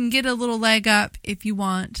 where you can get a little leg up if you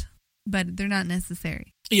want, but they're not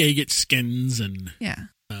necessary. Yeah, you get skins and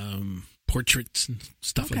portraits and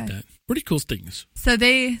stuff like that. Pretty cool things. So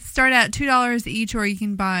they start at $2 each, or you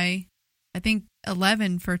can buy, I think,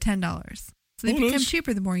 11 for $10. So they become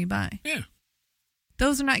cheaper the more you buy. Yeah.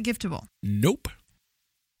 Those are not giftable. Nope.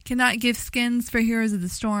 Cannot gift skins for Heroes of the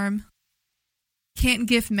Storm. Can't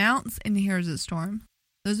gift mounts in the Heroes of the Storm.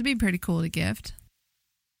 Those would be pretty cool to gift.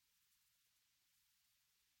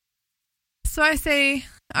 So I say,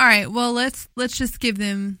 all right, well, let's just give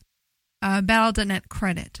them Battle.net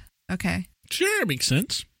credit. Okay. Sure, makes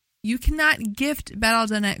sense. You cannot gift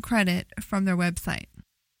Battle.net credit from their website.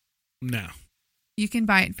 No. You can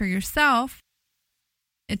buy it for yourself.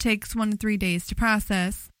 It takes 1 to 3 days to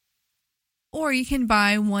process. Or you can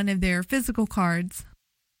buy one of their physical cards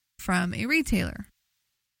from a retailer,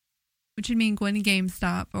 which would mean going to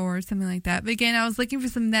GameStop or something like that. But again, I was looking for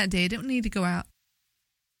something that day. I didn't need to go out.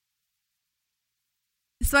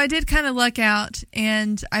 So I did kind of luck out,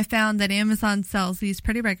 and I found that Amazon sells these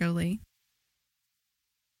pretty regularly.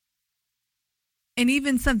 And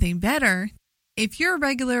even something better, if you're a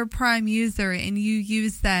regular Prime user and you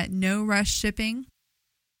use that no rush shipping,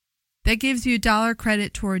 that gives you $1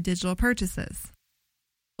 credit toward digital purchases.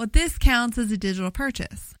 Well, this counts as a digital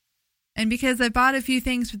purchase. And because I bought a few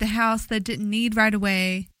things for the house that didn't need right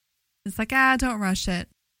away, it's like, don't rush it.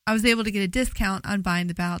 I was able to get a discount on buying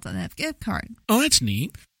the Battle.net gift card. Oh, that's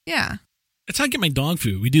neat. Yeah. That's how I get my dog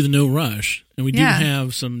food. We do the no rush, and we do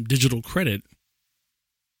have some digital credit.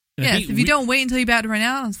 And yes, if you don't wait until you're about to run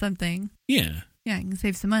out on something. Yeah. Yeah, you can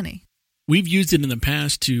save some money. We've used it in the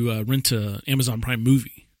past to rent an Amazon Prime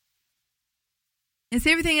movie. And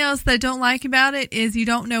see, everything else that I don't like about it is you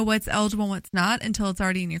don't know what's eligible and what's not until it's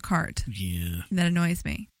already in your cart. Yeah. That annoys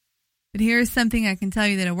me. But here's something I can tell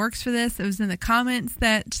you that it works for this. It was in the comments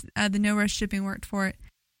that the no rush shipping worked for it.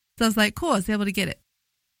 So I was like, cool, I was able to get it.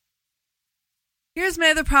 Here's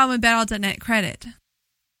my other problem with Battle.net credit.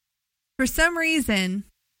 For some reason,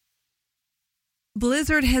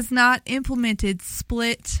 Blizzard has not implemented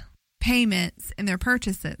split payments in their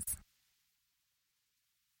purchases.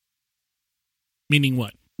 Meaning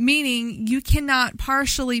what? Meaning you cannot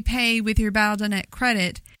partially pay with your Battle.net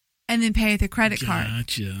credit and then pay with a credit card.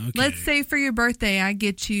 Gotcha. Okay. Let's say for your birthday, I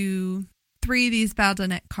get you 3 of these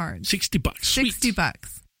Battle.net cards. $60.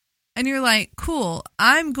 $60. And you're like, cool,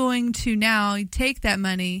 I'm going to now take that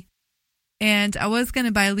money, and I was going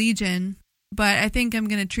to buy Legion, but I think I'm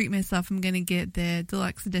going to treat myself. I'm going to get the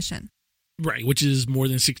deluxe edition. Right, which is more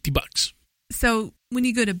than $60. So when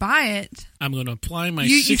you go to buy it, I'm going to apply my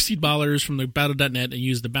 $60 from the Battle.net and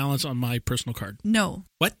use the balance on my personal card. No.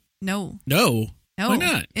 What? No. Why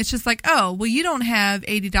not? It's just like, oh, well, you don't have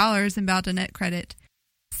 $80 in Battle.net credit,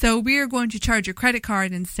 so we are going to charge your credit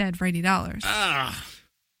card instead for $80.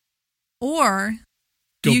 Or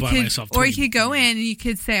you could go in and you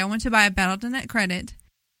could say, I want to buy a Battle.net credit,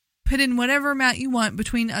 put in whatever amount you want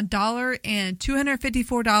between $1 and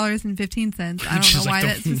 $254.15. I don't know why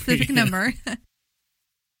that specific number.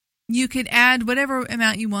 You could add whatever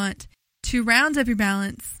amount you want to round up your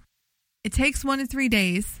balance. It takes 1 to 3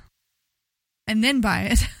 days, and then buy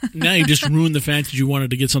it. Now you just ruined the fact that you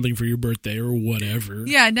wanted to get something for your birthday or whatever.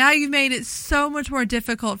 Yeah, now you've made it so much more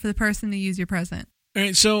difficult for the person to use your present. All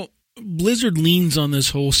right, so Blizzard leans on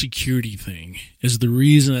this whole security thing as the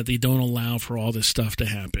reason that they don't allow for all this stuff to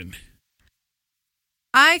happen.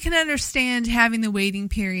 I can understand having the waiting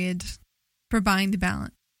period for buying the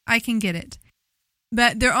balance. I can get it.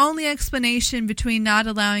 But their only explanation between not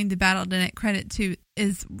allowing the Battle.net credit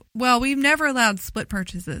is, well, we've never allowed split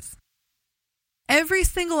purchases. Every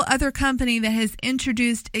single other company that has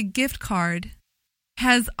introduced a gift card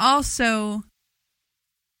has also,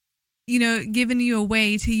 given you a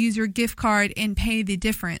way to use your gift card and pay the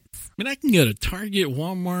difference. I mean, I can go to Target,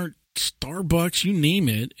 Walmart, Starbucks, you name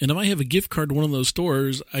it, and if I have a gift card to one of those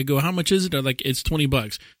stores, I go, how much is it? They're like, it's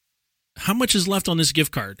 $20. How much is left on this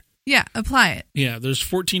gift card? Yeah, apply it. Yeah, there's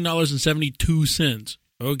 $14.72.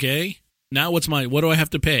 Okay. Now what do I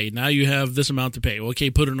have to pay? Now you have this amount to pay.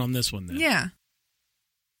 Okay, put it on this one then. Yeah.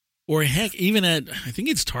 Or heck, even at, I think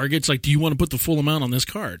it's Target's, like, do you want to put the full amount on this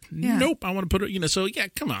card? Yeah. Nope, I want to put it, so yeah,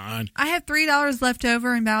 come on. I have $3 left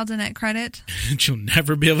over in Battle.net credit. That you'll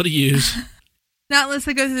never be able to use. Not unless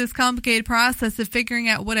I go through this complicated process of figuring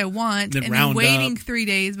out what I want and then waiting 3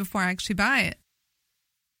 days before I actually buy it.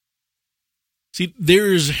 See,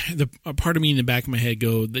 there's a part of me in the back of my head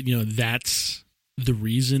go that, that's the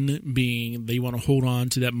reason being they want to hold on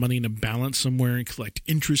to that money in a balance somewhere and collect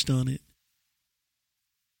interest on it.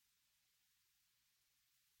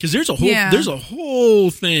 Because there's a whole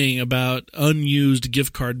thing about unused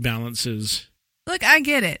gift card balances. Look, I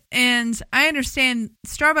get it. And I understand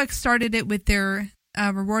Starbucks started it with their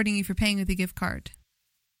rewarding you for paying with a gift card.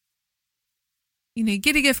 You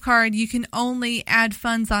get a gift card, you can only add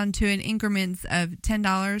funds onto it in increments of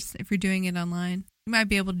 $10 if you're doing it online. You might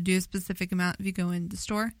be able to do a specific amount if you go in the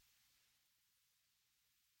store.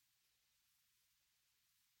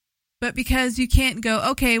 But because you can't go,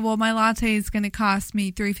 okay, well, my latte is going to cost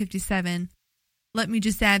me $3.57. Let me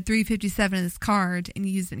just add $3.57 to this card and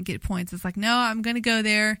use it and get points. It's like, no, I'm going to go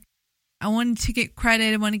there. I want to get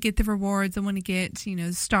credit. I want to get the rewards. I want to get,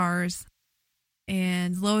 stars.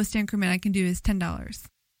 And the lowest increment I can do is $10.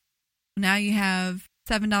 Now you have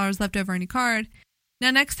 $7 left over on your card. Now,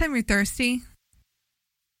 next time you're thirsty,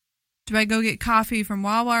 do I go get coffee from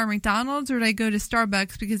Wawa or McDonald's, or do I go to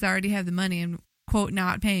Starbucks because I already have the money and, quote,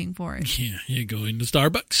 not paying for it? Yeah, you go into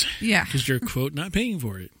Starbucks. Yeah. Because you're, quote, not paying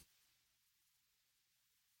for it.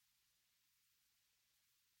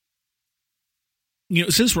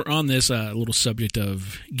 Since we're on this little subject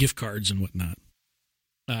of gift cards and whatnot,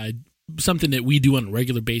 something that we do on a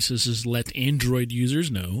regular basis is let Android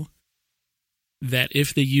users know that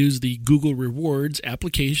if they use the Google Rewards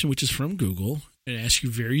application, which is from Google, it asks you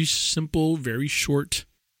very simple, very short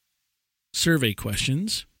survey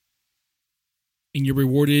questions, and you're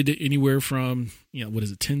rewarded anywhere from,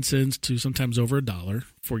 10 cents to sometimes over $1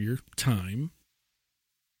 for your time.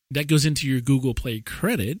 That goes into your Google Play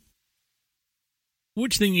credit,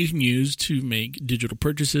 which then you can use to make digital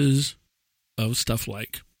purchases of stuff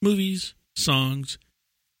like movies, songs,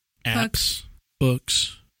 apps,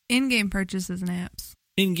 books. In-game purchases and apps.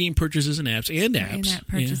 In-game purchases and apps. And apps. In-app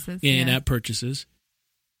purchases. Yeah. In-app purchases.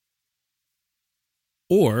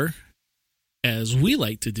 Or, as we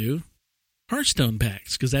like to do, Hearthstone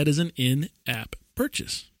packs, because that is an in-app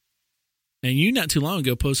purchase. And you not too long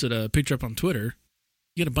ago posted a picture up on Twitter.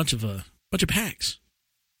 You get a bunch of packs.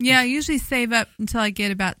 Yeah, I usually save up until I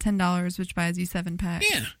get about $10, which buys you 7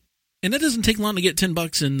 packs. Yeah. And that doesn't take long to get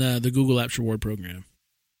 $10 in the Google Apps Reward program.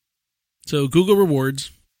 So Google Rewards,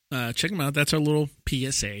 check them out. That's our little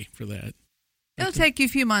PSA for that. It'll take you a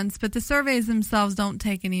few months, but the surveys themselves don't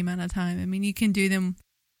take any amount of time. I mean, you can do them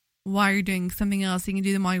while you're doing something else. You can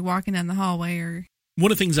do them while you're walking down the hallway. Or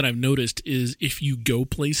one of the things that I've noticed is if you go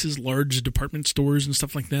places, large department stores and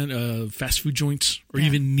stuff like that, fast food joints, or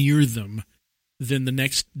even near them, then the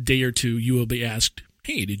next day or two you will be asked,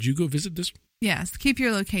 hey, did you go visit this? Yes, keep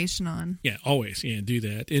your location on. Yeah, always. Yeah, do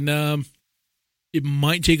that. And it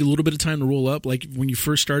might take a little bit of time to roll up. Like when you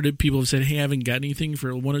first started, people have said, hey, I haven't got anything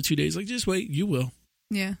for 1 or 2 days. Like, just wait, you will.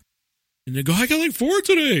 Yeah. And they go, I got like 4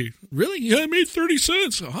 today. Really? Yeah, I made 30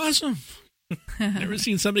 cents. Awesome. Never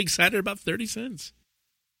seen somebody excited about 30 cents.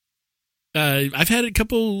 I've had it a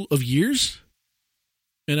couple of years,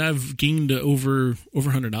 and I've gained over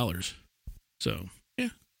 $100. So, yeah.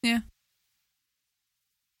 Yeah.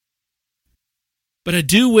 But I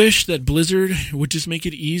do wish that Blizzard would just make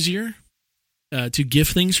it easier to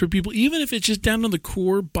gift things for people, even if it's just down to the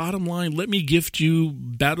core bottom line. Let me gift you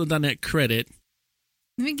Battle.net credit.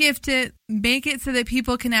 Let me gift it, make it so that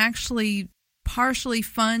people can actually partially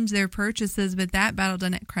fund their purchases with that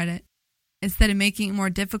Battle.net credit instead of making it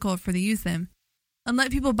more difficult for them to use them. And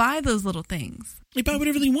let people buy those little things. They buy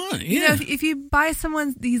whatever they want, yeah. If you buy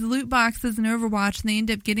someone these loot boxes in Overwatch and they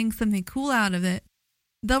end up getting something cool out of it,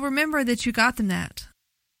 they'll remember that you got them that.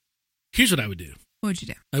 Here's what I would do. What would you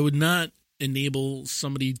do? I would not enable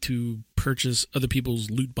somebody to purchase other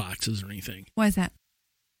people's loot boxes or anything. Why is that?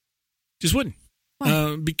 Just wouldn't.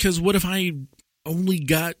 Why? Because what if I only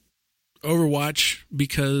got Overwatch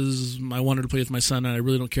because I wanted to play with my son and I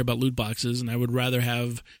really don't care about loot boxes, and I would rather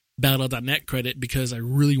have Battle.net credit because I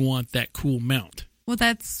really want that cool mount? Well,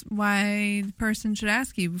 that's why the person should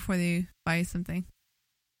ask you before they buy you something.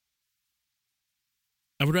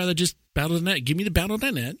 I would rather just Battle.net. Give me the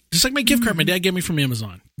Battle.net. Just like my gift card my dad gave me from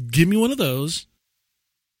Amazon. Give me one of those.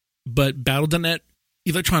 But Battle.net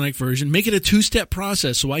electronic version. Make it a 2-step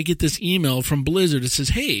process so I get this email from Blizzard that says,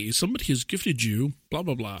 hey, somebody has gifted you, blah,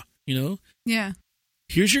 blah, blah. Yeah.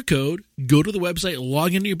 Here's your code. Go to the website,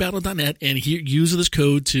 log into your Battle.net, and use this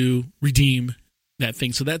code to redeem that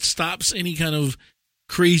thing. So that stops any kind of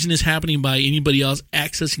craziness happening by anybody else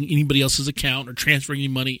accessing anybody else's account or transferring any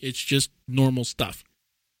money. It's just normal stuff.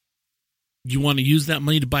 You want to use that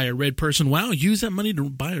money to buy a Red Person WoW? Use that money to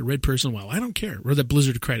buy a Red Person WoW. I don't care. Or that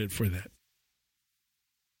Blizzard credit for that.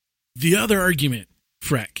 The other argument,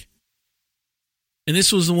 Freck, and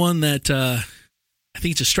this was the one that I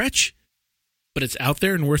think it's a stretch, but it's out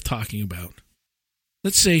there and worth talking about.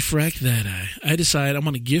 Let's say, Freck, that I decide I'm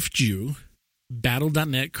going to gift you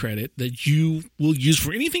Battle.net credit that you will use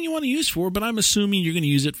for anything you want to use for, but I'm assuming you're going to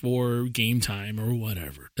use it for game time or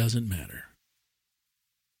whatever. Doesn't matter.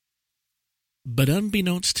 But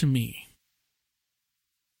unbeknownst to me,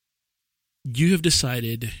 you have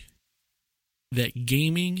decided that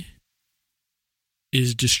gaming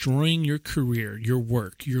is destroying your career, your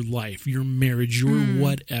work, your life, your marriage, your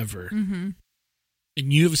whatever. Mm-hmm.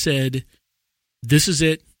 And you have said, this is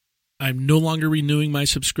it. I'm no longer renewing my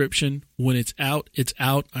subscription. When it's out, it's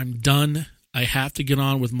out. I'm done. I have to get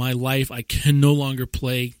on with my life. I can no longer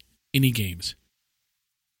play any games.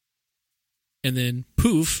 And then,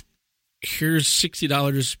 poof, here's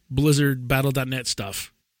 $60 Blizzard Battle.net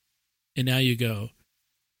stuff. And now you go,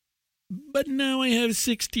 but now I have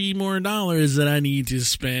 $60 more that I need to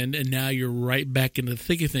spend. And now you're right back in the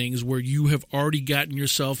thick of things where you have already gotten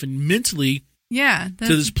yourself in mentally to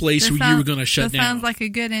this place where you were going to shut down. That sounds like a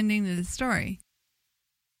good ending to the story.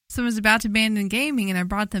 Someone's about to abandon gaming and I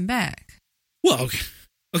brought them back. Well,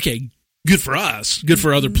 okay, good for us. Good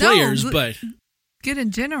for other players, but good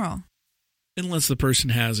in general. Unless the person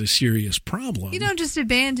has a serious problem. You don't just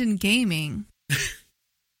abandon gaming.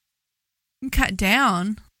 Cut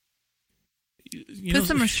down. Put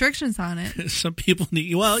some restrictions on it. Some people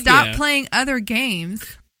need... Stop playing other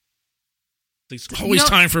games. There's always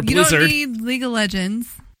time for Blizzard. You don't need League of Legends.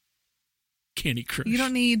 Candy Crush. You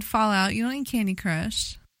don't need Fallout. You don't need Candy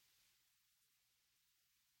Crush.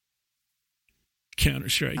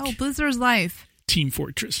 Counter-Strike. Oh, Blizzard's Life. Team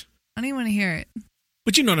Fortress. I don't even want to hear it.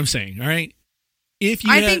 But you know what I'm saying, all right? I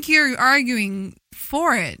think you're arguing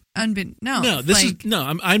for it. I'm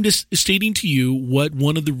just stating to you what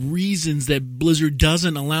one of the reasons that Blizzard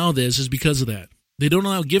doesn't allow this is because of that. They don't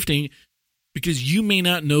allow gifting because you may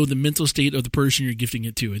not know the mental state of the person you're gifting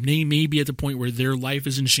it to. And they may be at the point where their life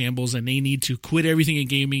is in shambles and they need to quit everything in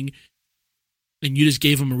gaming, and you just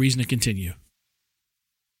gave them a reason to continue.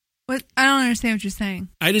 What? I don't understand what you're saying.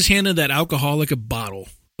 I just handed that alcoholic a bottle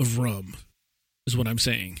of rum, is what I'm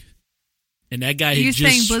saying. And that guy... Are you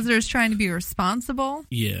saying Blizzard's trying to be responsible?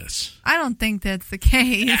 Yes. I don't think that's the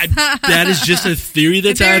case. That is just a theory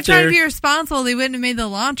that's out there. If they were trying to be responsible, they wouldn't have made the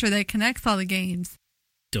launcher that connects all the games.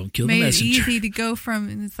 Don't kill the messenger. Made it easy to go from...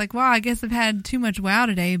 And it's like, wow, I guess I've had too much WoW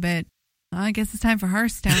today, but I guess it's time for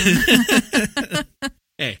Hearthstone.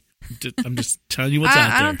 Hey, I'm just telling you what's out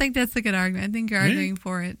there. I don't think that's a good argument. I think you're arguing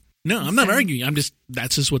for it. No, I'm not arguing.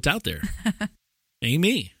 That's just what's out there. Ain't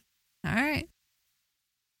me. All right.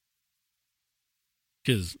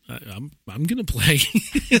 Because I'm going to play.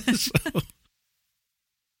 So,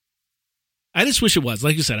 I just wish it was.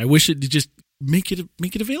 Like you said, I wish it to just make it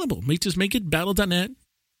available. Just make it Battle.net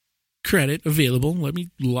credit available. Let me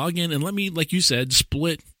log in and let me, like you said,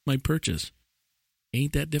 split my purchase.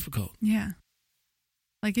 Ain't that difficult. Yeah.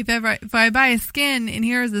 Like if I buy a skin and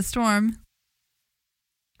here's the Storm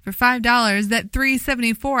for $5, that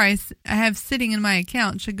 $3.74 I have sitting in my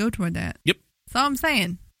account should go toward that. Yep. That's all I'm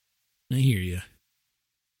saying. I hear you.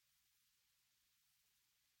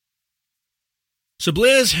 So,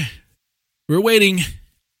 Blizz, we're waiting.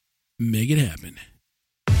 Make it happen.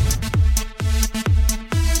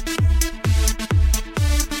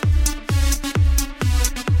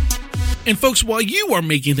 And, folks, while you are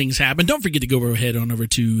making things happen, don't forget to go ahead on over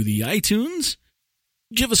to the iTunes.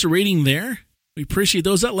 Give us a rating there. We appreciate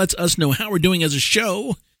those. That lets us know how we're doing as a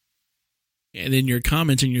show. And then your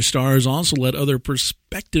comments and your stars also let other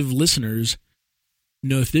prospective listeners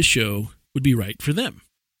know if this show would be right for them.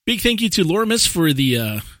 Big thank you to Lormus for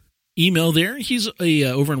the email there. He's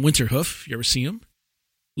over in Winterhoof, if you ever see him.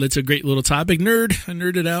 It's a great little topic. I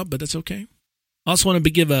nerded out, but that's okay. Also want to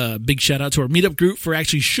give a big shout out to our meetup group for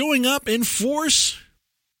actually showing up in force.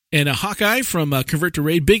 And a Hawkeye from Convert to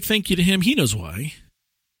Raid. Big thank you to him. He knows why.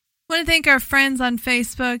 I want to thank our friends on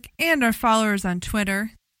Facebook and our followers on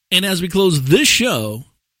Twitter. And as we close this show,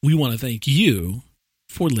 we want to thank you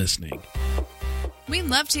for listening. We'd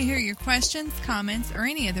love to hear your questions, comments, or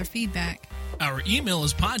any other feedback. Our email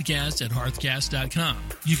is podcast@hearthcast.com.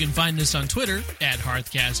 You can find us on Twitter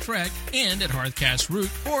 @HearthcastTrek and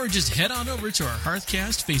 @HearthcastRoot, or just head on over to our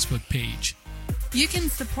Hearthcast Facebook page. You can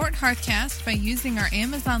support Hearthcast by using our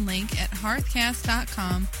Amazon link at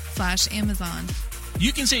hearthcast.com/Amazon.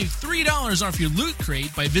 You can save $3 off your Loot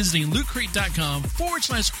Crate by visiting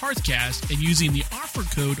lootcrate.com/Hearthcast and using the offer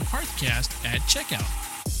code Hearthcast at checkout.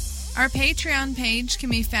 Our Patreon page can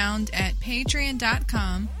be found at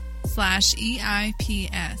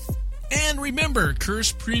patreon.com/EIPS. And remember,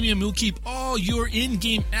 Curse Premium will keep all your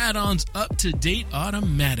in-game add-ons up to date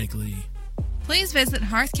automatically. Please visit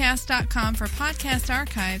hearthcast.com for podcast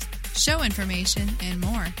archives, show information, and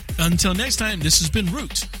more. Until next time, this has been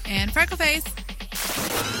Root and Freckleface.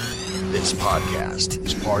 This podcast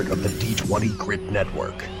is part of the D20 Grit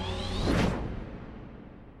Network.